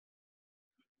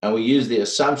 And we use the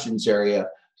assumptions area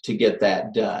to get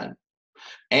that done.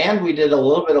 And we did a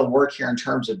little bit of work here in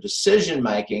terms of decision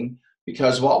making,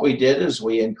 because what we did is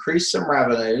we increased some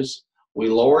revenues, we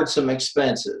lowered some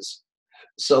expenses.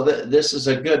 So this is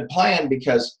a good plan,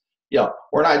 because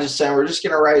we're not just saying we're just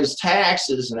going to raise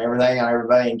taxes and everything on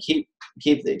everybody and keep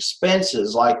the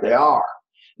expenses like they are.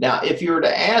 Now, if you were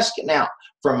to ask now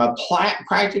from a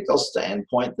practical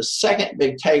standpoint, the second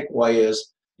big takeaway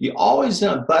is you always in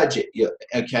a budget, you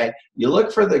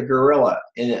look for the gorilla,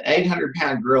 in an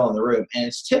 800-pound gorilla in the room, and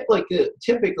it's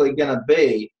typically going to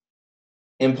be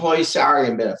employee salary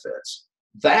and benefits.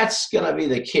 That's going to be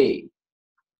the key,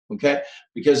 okay?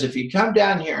 Because if you come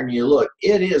down here and you look,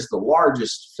 it is the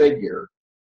largest figure,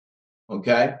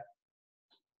 okay?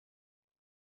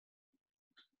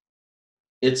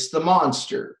 It's the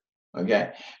monster,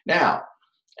 okay? Now,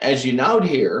 as you note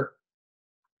here,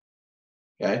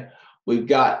 okay, we've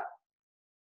got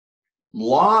a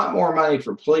lot more money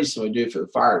for police than we do for the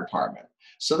fire department.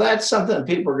 So that's something that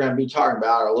people are going to be talking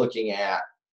about or looking at,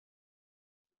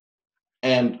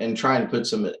 and trying to put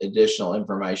some additional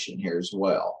information here as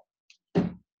well.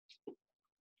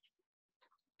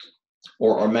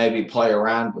 Or maybe play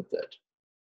around with it.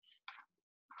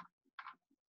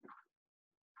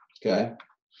 Okay?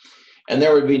 And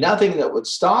there would be nothing that would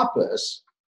stop us,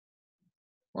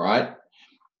 right,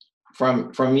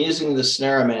 from using the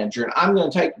scenario manager. And I'm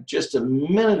going to take just a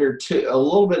minute or two, a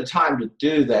little bit of time to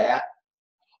do that,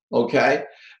 okay?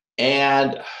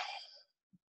 And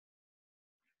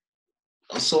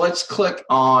so let's click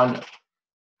on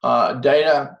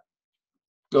data,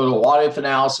 go to what if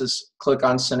analysis, click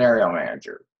on scenario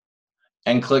manager,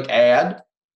 and click add.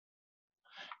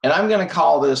 And I'm going to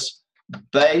call this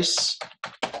base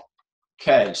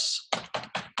case.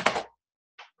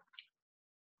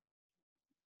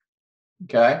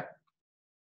 Okay.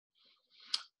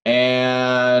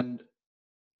 And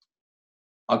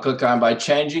I'll click on by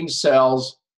changing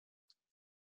cells.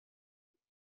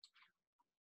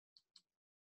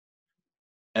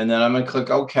 And then I'm going to click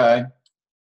OK.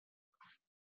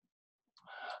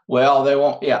 Well, they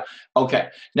won't, yeah. Okay.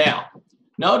 Now,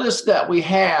 notice that we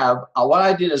have, what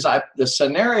I did is the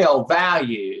scenario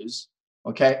values,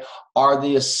 okay, are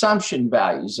the assumption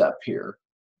values up here.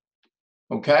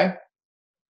 Okay.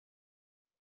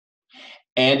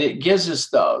 And it gives us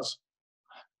those.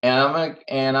 And I'm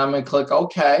gonna click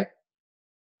OK.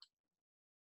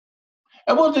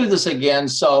 And we'll do this again,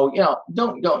 so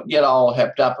don't get all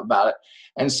hepped up about it.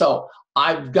 And so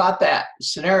I've got that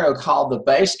scenario called the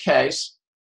base case.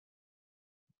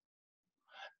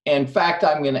 In fact,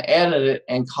 I'm going to edit it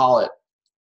and call it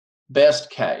best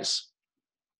case,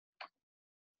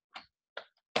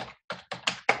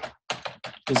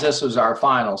 because this was our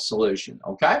final solution,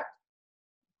 okay?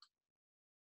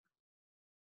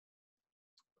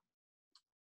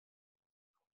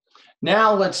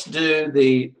 Now let's do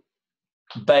the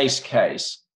base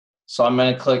case. So I'm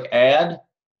going to click add,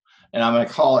 and I'm going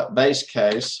to call it base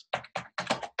case.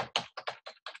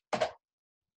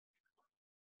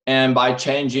 and by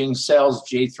changing cells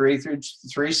G3 through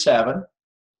 37,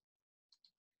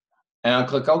 and I'll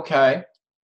click OK.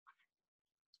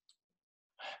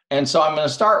 And so I'm going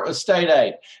to start with state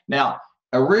aid. Now,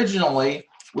 originally,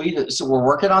 so we're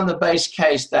working on the base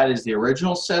case. That is the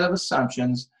original set of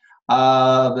assumptions.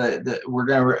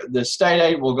 The state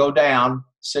aid will go down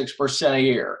 6% a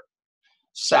year.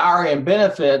 Salary and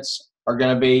benefits are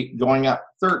going to be going up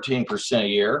 13% a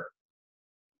year.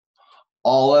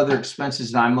 All other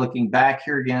expenses, and I'm looking back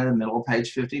here again in the middle of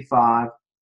page 55.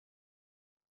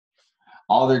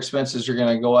 All other expenses are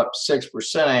going to go up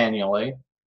 6% annually.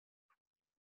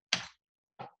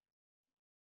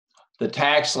 The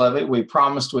tax levy, we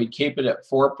promised we'd keep it at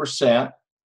 4%.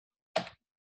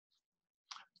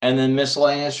 And then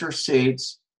miscellaneous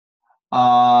receipts,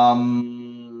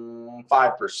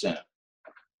 5%.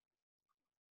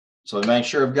 So make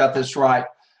sure I've got this right.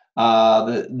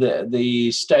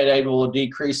 The state aid will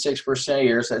decrease 6% a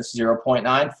year, so that's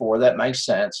 0.94. That makes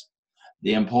sense.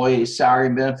 The employee salary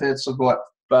and benefits will go up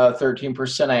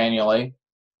 13% annually.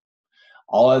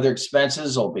 All other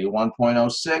expenses will be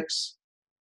 1.06.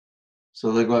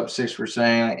 So they go up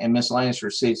 6%, and miscellaneous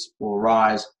receipts will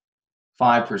rise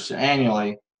 5%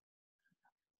 annually.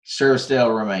 Service debt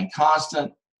will remain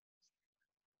constant,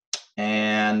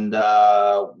 and we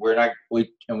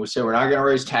say we're not going to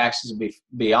raise taxes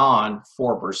beyond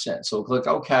 4%. So we'll click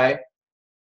OK,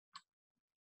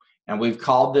 and we've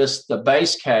called this the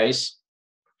base case.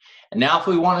 And now, if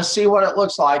we want to see what it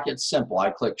looks like, it's simple. I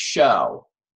click Show,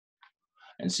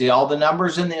 and see all the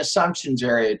numbers in the assumptions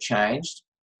area changed.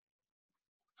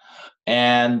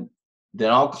 And then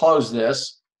I'll close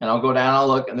this, and I'll go down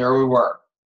and look, and there we were.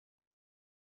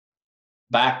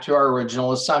 Back to our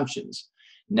original assumptions.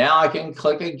 Now I can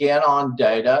click again on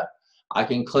data. I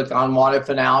can click on what if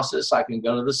analysis. I can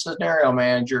go to the scenario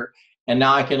manager, and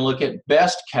now I can look at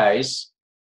best case.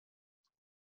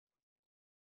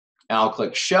 And I'll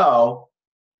click show,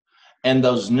 and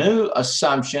those new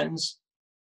assumptions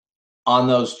on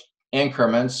those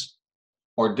increments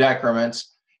or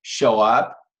decrements show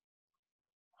up.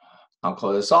 I'll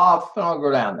close this off, and I'll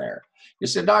go down there. You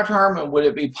said, Dr. Harmon, would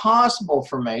it be possible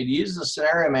for me to use the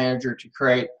scenario manager to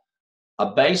create a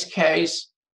base case,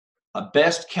 a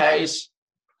best case,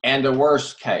 and a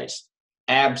worst case?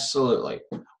 Absolutely.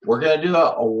 We're going to do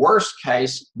a worst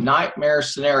case nightmare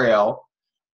scenario.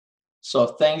 So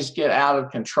if things get out of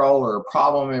control or a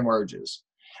problem emerges,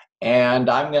 and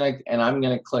I'm going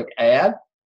to click Add,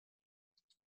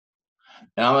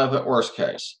 and I'm going to put worst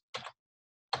case.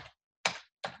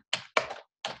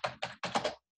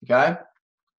 Okay,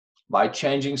 by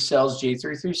changing cells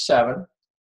G3 through 7.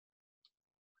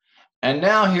 And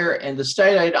now here in the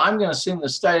state aid, I'm going to assume the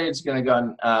state aid is going to go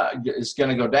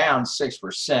down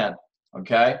 6%.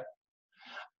 Okay,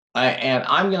 and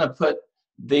I'm going to put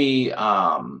the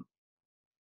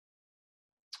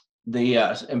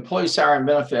employee salary and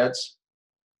benefits,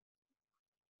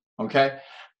 okay,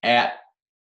 at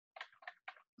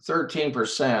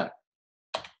 13%.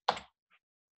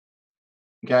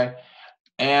 Okay.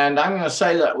 And I'm going to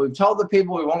say that we've told the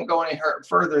people we won't go any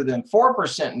further than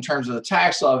 4% in terms of the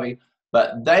tax levy,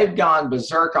 but they've gone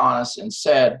berserk on us and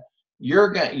said,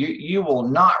 you will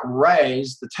not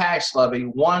raise the tax levy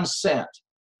 1 cent.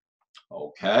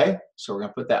 Okay, so we're going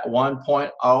to put that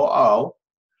 1.00.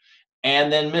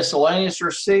 And then miscellaneous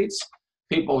receipts,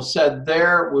 people said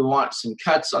there, we want some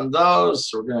cuts on those,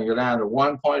 so we're going to go down to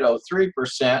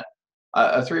 1.03%.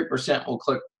 3%, we'll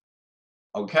click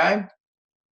OK.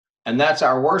 And that's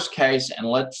our worst case, and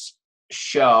let's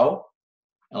show,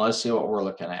 and let's see what we're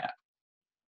looking at.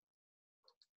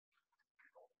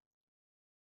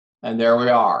 And there we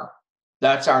are.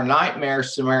 That's our nightmare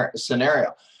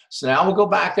scenario. So now we'll go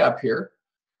back up here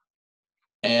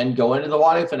and go into the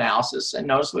what if analysis, and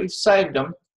notice we've saved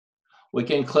them. We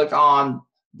can click on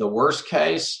the worst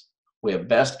case, we have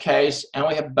best case, and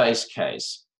we have base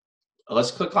case.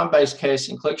 Let's click on base case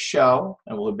and click show,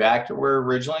 and we'll be back to where we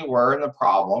originally were in the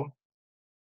problem.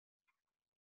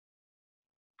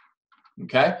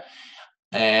 Okay,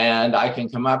 and I can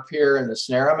come up here in the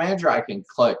scenario manager, I can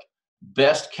click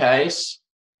best case,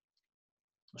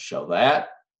 I'll show that.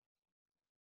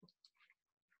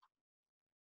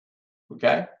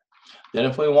 Okay, then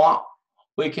if we want,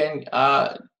 we can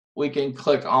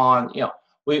click on,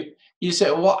 you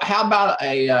say, well, how about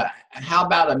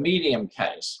a medium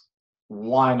case?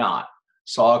 Why not?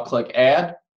 So I'll click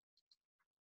add.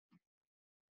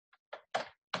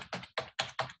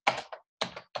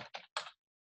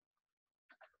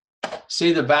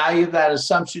 See the value of that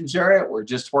assumptions area? We're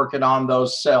just working on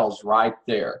those cells right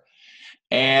there.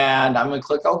 And I'm going to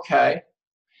click OK.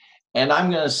 And I'm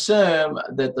going to assume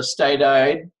that the state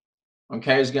aid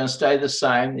okay, is going to stay the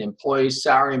same. The employee's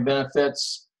salary and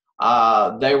benefits,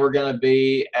 they were going to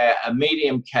be a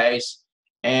medium case,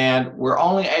 and we're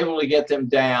only able to get them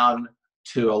down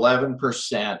to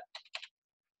 11%.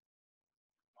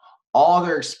 All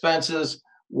their expenses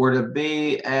were to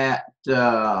be at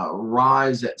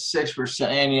rise at 6%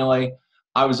 annually.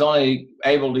 I was only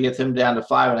able to get them down to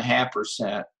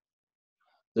 5.5%.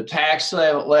 The tax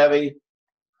levy,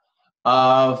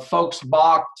 folks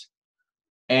balked,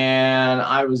 and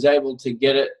I was able to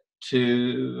get it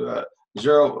to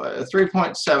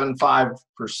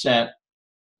 3.75%.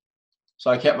 So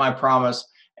I kept my promise.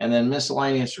 And then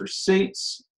miscellaneous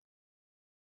receipts,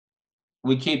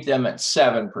 we keep them at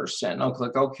 7%. I'll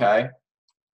click OK.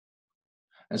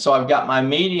 And so I've got my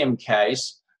medium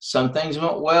case. Some things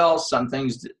went well, some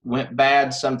things went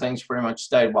bad, some things pretty much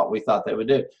stayed what we thought they would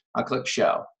do. I'll click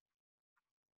Show.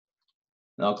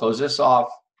 And I'll close this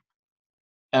off,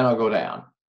 and I'll go down.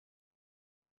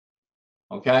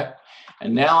 Okay?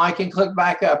 And now I can click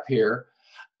back up here,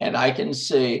 and I can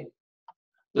see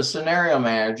the scenario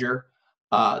manager,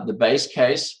 the base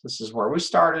case. This is where we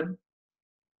started.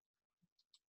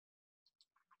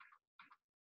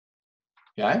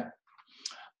 Okay?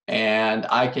 And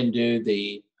I can do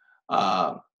the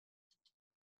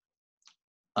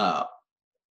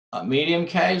medium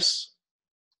case.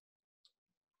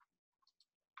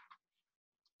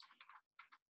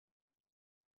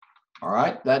 All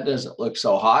right, that doesn't look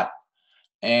so hot.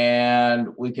 And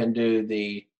we can do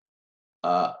the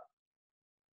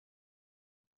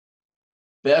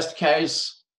best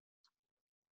case.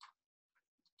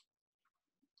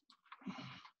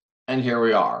 And here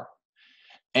we are.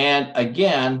 And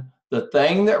again, the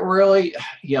thing that really,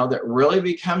 that really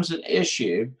becomes an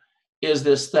issue is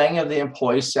this thing of the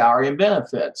employee's salary and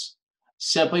benefits,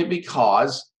 simply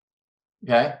because,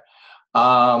 okay,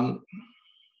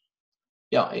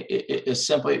 it's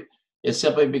simply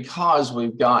because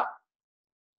we've got,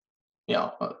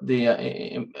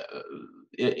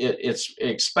 it's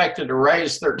expected to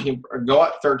raise 13 or go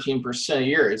up 13% a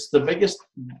year. It's the biggest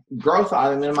growth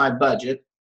item in my budget,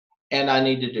 and I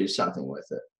need to do something with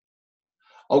it.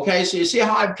 Okay, so you see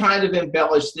how I've kind of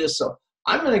embellished this. So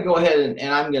I'm going to go ahead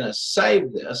and I'm going to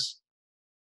save this.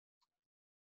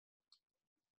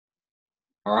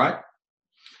 All right.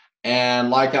 And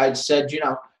like I said,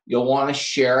 you'll want to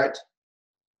share it.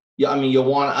 You'll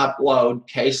want to upload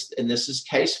case, and this is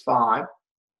case 5.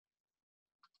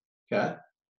 Okay.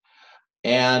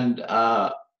 And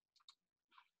I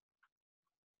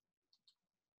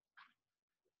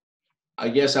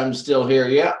guess I'm still here.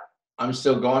 Yeah, I'm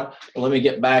still going. Let me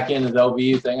get back into the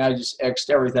OBU thing. I just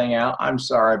X'd everything out. I'm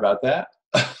sorry about that.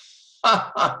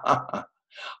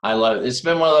 I love it. It's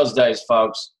been one of those days,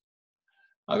 folks.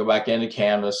 I'll go back into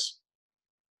Canvas.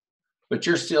 But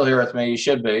you're still here with me. You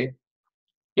should be.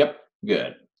 Yep,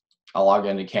 good. I'll log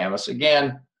into Canvas.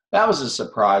 Again, that was a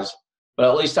surprise, but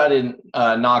at least I didn't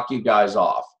knock you guys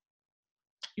off.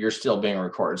 You're still being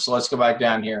recorded. So let's go back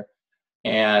down here.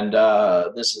 And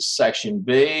this is section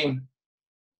B.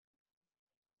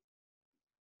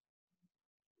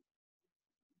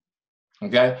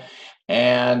 Okay,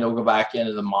 and we'll go back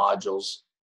into the modules.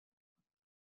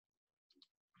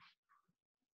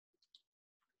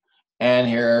 And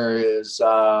here is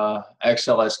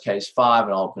XLS case 5,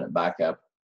 and I'll open it back up.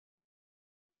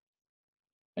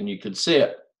 And you can see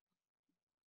it.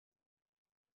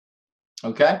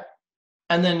 Okay,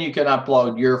 and then you can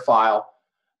upload your file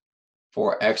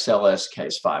for XLS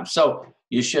case 5. So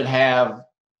you should have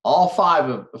all 5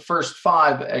 of the first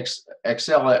 5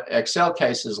 Excel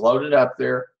cases loaded up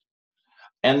there.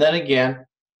 And then again,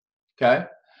 okay,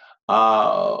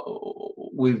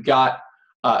 we've got,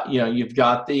 you've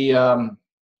got the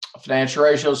financial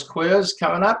ratios quiz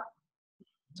coming up.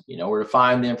 You know where to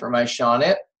find the information on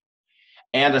it.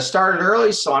 And I started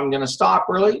early, so I'm going to stop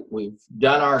early. We've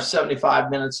done our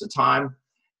 75 minutes of time,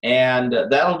 and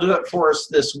that'll do it for us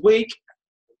this week.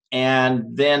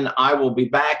 And then I will be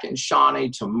back in Shawnee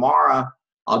tomorrow.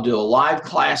 I'll do a live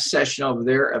class session over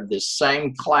there of this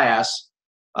same class,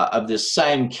 of this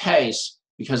same case,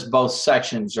 because both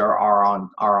sections are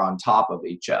on top of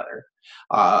each other,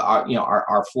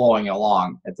 are flowing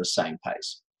along at the same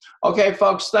pace. Okay,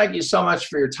 folks, thank you so much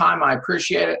for your time. I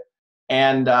appreciate it,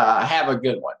 and have a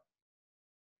good one.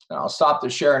 And I'll stop the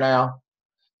share now,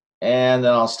 and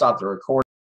then I'll stop the recording.